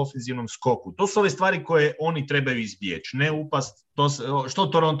 razlika u ofenzivnom skoku. To su ove stvari koje oni trebaju izbjeći, ne upast. Što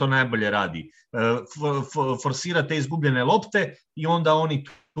Toronto najbolje radi? Forsira te izgubljene lopte i onda oni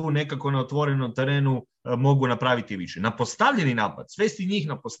tu nekako na otvorenom terenu mogu napraviti više. Na postavljeni napad, svesti njih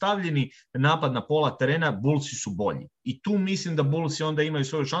na postavljeni napad na pola terena, Bullsi su bolji. I tu mislim da Bullsi onda imaju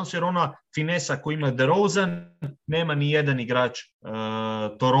svoju šansu, jer ona finesa koju ima DeRozan nema ni jedan igrač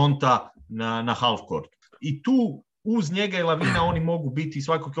Toronta na half court. I tu uz njega i Lavina oni mogu biti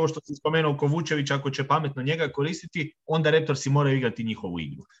svako, kao što si spomenuo Kovučević, ako će pametno njega koristiti, onda Raptorsi moraju igrati njihovu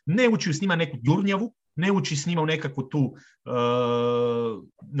igru. Ne ući s njima neku durnjavu, ne ući s njima u nekakvu tu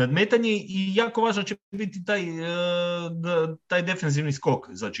nadmetanje i jako važno će biti taj defensivni skok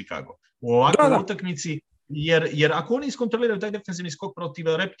za Chicago. U ovakvoj utakmici, jer ako oni iskontroliraju taj defensivni skok protiv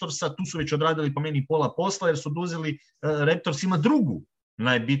Raptorsa, tu su već odradili po meni pola posla, jer su oduzeli Raptors ima drugu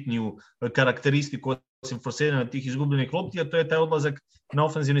najbitniju karakteristiku osim forsiranja tih izgubljenih lopti, a to je taj odlazak na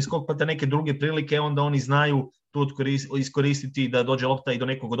ofenzivni skok, pa te neke druge prilike, onda oni znaju tu iskoristiti da dođe lopta i do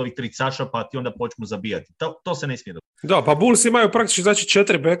nekog od ovih tricaša, pa ti onda počnu zabijati. To se ne smije dobiti. Da, pa Bulls imaju praktički znači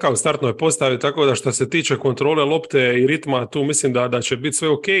 4 beka u startnoj postavi, tako da što se tiče kontrole lopte i ritma, tu mislim da će biti sve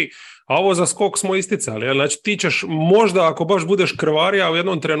ok. A ovo za skok smo isticali, jel? Znači ti ćeš možda ako baš budeš krvarija u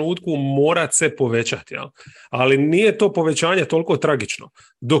jednom trenutku morat se povećati, jel? Ali nije to povećanje toliko tragično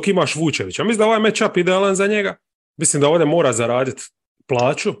dok imaš Vučevića. Mislim da ovaj matchup idealan za njega, mislim da ovdje mora zaraditi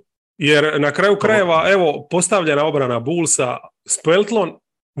plaću, jer na kraju krajeva evo postavljena obrana Bullsa s Peltlom,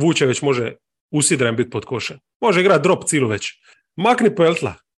 Vučević može usidren biti pod košem. Može igrati drop cilu već. Makni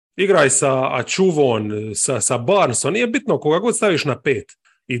Peltla, igraj sa Ačuvom, sa Barnesom, nije bitno koga god staviš na 5.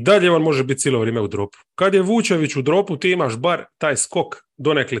 I dalje on može biti cijelo vrijeme u dropu. Kad je Vučević u dropu, ti imaš bar taj skok,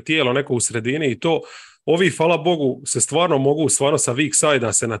 donekle tijelo, neko u sredini i to. Ovi, hvala Bogu, se stvarno mogu sa weak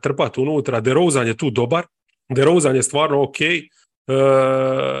side-a se natrpati unutra. DeRozan je tu dobar. DeRozan je stvarno ok.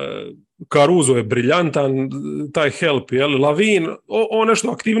 Caruso je briljantan, taj help, jel? Lavin, on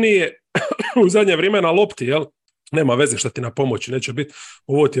nešto aktivnije u zadnje vrijeme na lopti, jel? Nema veze šta ti na pomoći neće biti.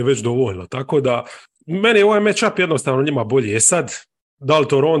 Ovo ti je već dovoljno. Tako da, meni ovaj matchup jednostavno njima bolji. Je sad, da li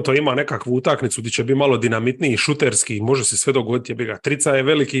Toronto ima nekakvu utakmicu gdje će biti malo dinamitniji, šuterski, može se sve dogoditi, jebi ga. Trica je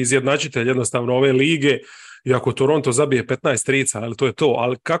veliki izjednačitelj jednostavno ove lige, i ako Toronto zabije 15 trica, ali to je to.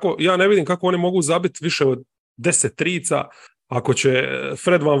 Ali ja ne vidim kako oni mogu zabiti više od 10 trica ako će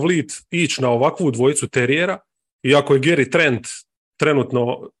Fred VanVleet ići na ovakvu dvojicu terijera i ako je Gary Trent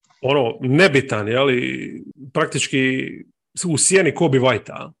trenutno nebitan, jeli, praktički u sjeni Kobe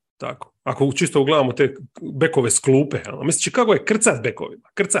Whitea, tako. Ako čisto gledamo te bekove s klupe, mislim, Chicago je krcat bekovima,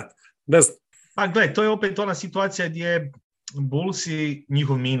 krcat, ne znam. Pa gledaj, to je opet ona situacija gdje Bullsi,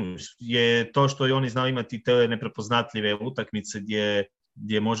 njihov minus je to što i oni znaju imati te neprepoznatljive utakmice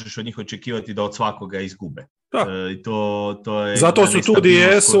gdje možeš od njih očekivati da od svakoga izgube. To je zato su tu gdje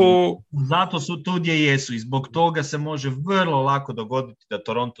jesu. Zato su tu gdje jesu i zbog toga se može vrlo lako dogoditi da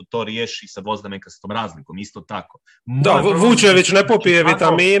Toronto to riješi sa vozdamenkastom razlikom, isto tako. Vučević ne popije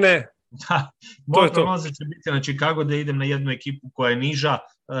vitamine. Da, moja prognoza će biti na Chicago da idem na jednu ekipu koja je niža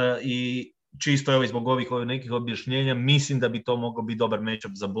i čisto zbog ovih nekih objašnjenja mislim da bi to mogao biti dobar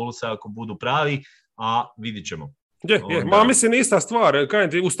matchup za Bullsa ako budu pravi, a vidit ćemo. Ma mislim ista stvar,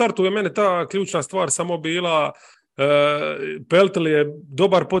 u startu je mene ta ključna stvar samo bila Peltl je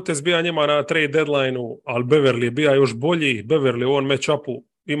dobar potez bija njima na trade deadline-u, ali Beverly je bija još bolji. Beverly u ovom matchupu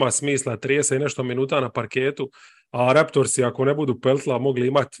ima smisla 30 i nešto minuta na parketu, a Raptorsi ako ne budu Peltla mogli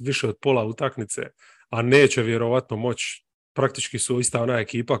imati više od pola utakmice, a neće vjerovatno moći. Praktički su ista ona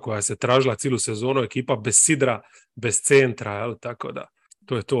ekipa koja se tražila cijelu sezonu, ekipa bez sidra, bez centra, jel? Tako da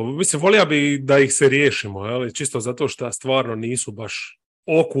to je to. Mislim, volio bi da ih se riješimo, jel? Čisto zato što stvarno nisu baš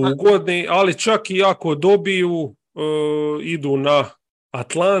oku ugodni, ali čak i ako dobiju, idu na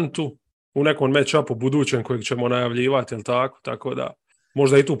Atlantu u nekom matchupu budućem kojeg ćemo najavljivati, jel tako? Tako da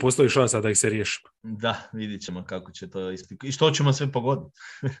možda i tu postoji šansa da ih se riješimo. Da, vidit ćemo kako će to i što ćemo sve pogoditi.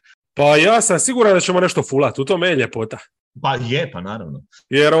 Pa ja sam siguran da ćemo nešto fulati, u tome je ljepota. Pa je, pa naravno.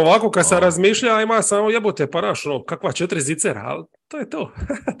 Jer ovako kad sam razmišljao, ima samo jebote pa naš, kakva 4 zicera, ali to je to.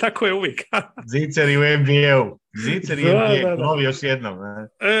 Tako je uvijek. Ziceri u NBA-u. Ziceri u NBA-u. Novi još jednom.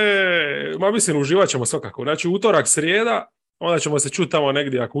 Ma mislim, uživat ćemo svakako. Znači, utorak, srijeda, onda ćemo se čuti tamo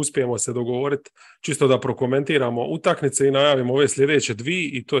negdje ako uspijemo se dogovoriti, čisto da prokomentiramo utakmice i najavimo ove sljedeće 2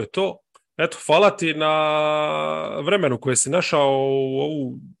 i to je to. Eto, hvala ti na vremenu koje si našao u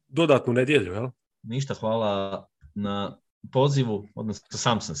ovu dodatnu nedjelju, jel? Ništa, hvala na pozivu, odnosno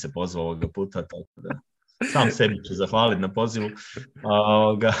sam se pozvao ovoga puta, tako da sam sebi ću zahvaliti na pozivu.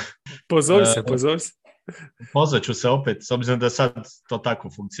 Pozovi se. Pozvat ću se opet, s obzirom da sad to tako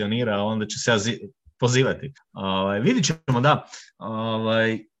funkcionira, onda ću se ja pozivati. Vidit ćemo, da.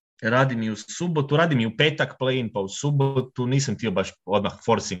 Radim i u subotu, radim i u petak play-in, pa u subotu nisam htio baš odmah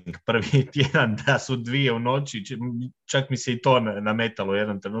forcing prvi tjedan da su 2 u noći, čak mi se i to nametalo u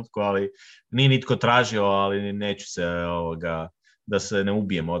jednom trenutku, ali nije nitko tražio, ali neću se da se ne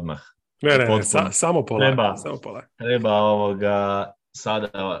ubijem odmah. Ne, samo pola. Treba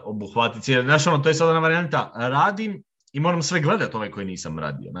sada obuhvatiti. Znaš, to je sada na varijanta, radim i moram sve gledati ove koje nisam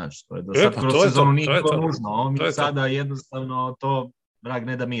radio. Znači, to je do sad kroz sezonu nije to nužno. Ovo mi sada jednostavno to vrag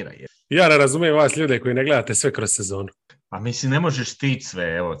ne da mira. Ja ne razumijem vas ljude koji ne gledate sve kroz sezonu. Pa mislim, ne možeš stići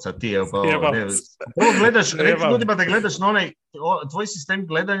sve, evo, sad ti, prvo gledaš, reći ljudima da gledaš na onaj, tvoj sistem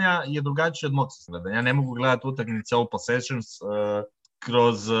gledanja je drugačiji od mog sistema gledanja. Ja ne mogu gledati utakmice all possessions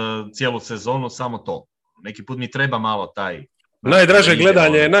kroz cijelu sezonu, samo to. Neki put mi treba malo taj...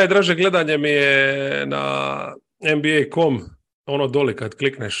 Najdraže gledanje mi je na NBA.com, ono doli kad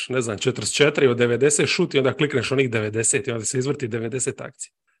klikneš, ne znam, 44 od 90 šut i onda klikneš onih 90 i onda se izvrti 90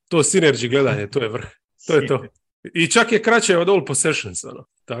 akcija. To synergy gledanje, to je vrh. To je to. I čak je kraće od all possessions, ono.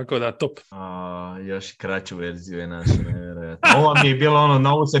 Tako da, top. Još i kraću verziju je naša, nevjerojatno. Ovo mi je bilo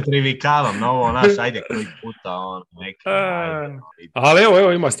na ovu se privikavam, na ovo ajde koji puta, neki. Ali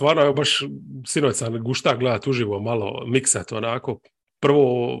evo, ima stvarno, evo baš sinoć sam gušta gledat uživo, malo miksat, onako. Prvo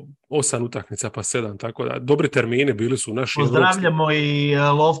 8 utakmica pa 7, tako da dobri termini bili su naši. Pozdravljamo i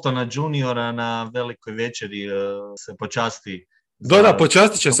Loftona juniora na velikoj večeri, se počasti. Da,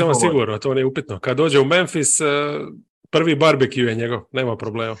 počastit će se on sigurno, to nije upitno. Kad dođe u Memphis, prvi barbecue je njegov, nema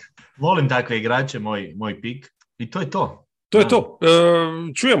problema. Volim takve igrače, moj pik. I to je to. To je to.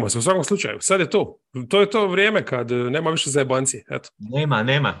 Čujemo se u svakom slučaju. Sad je to. To je to vrijeme kad nema više zajebanci. Eto.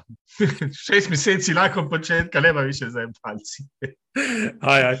 Nema. 6 mjeseci nakon početka nema više zajebanci.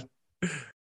 Aj.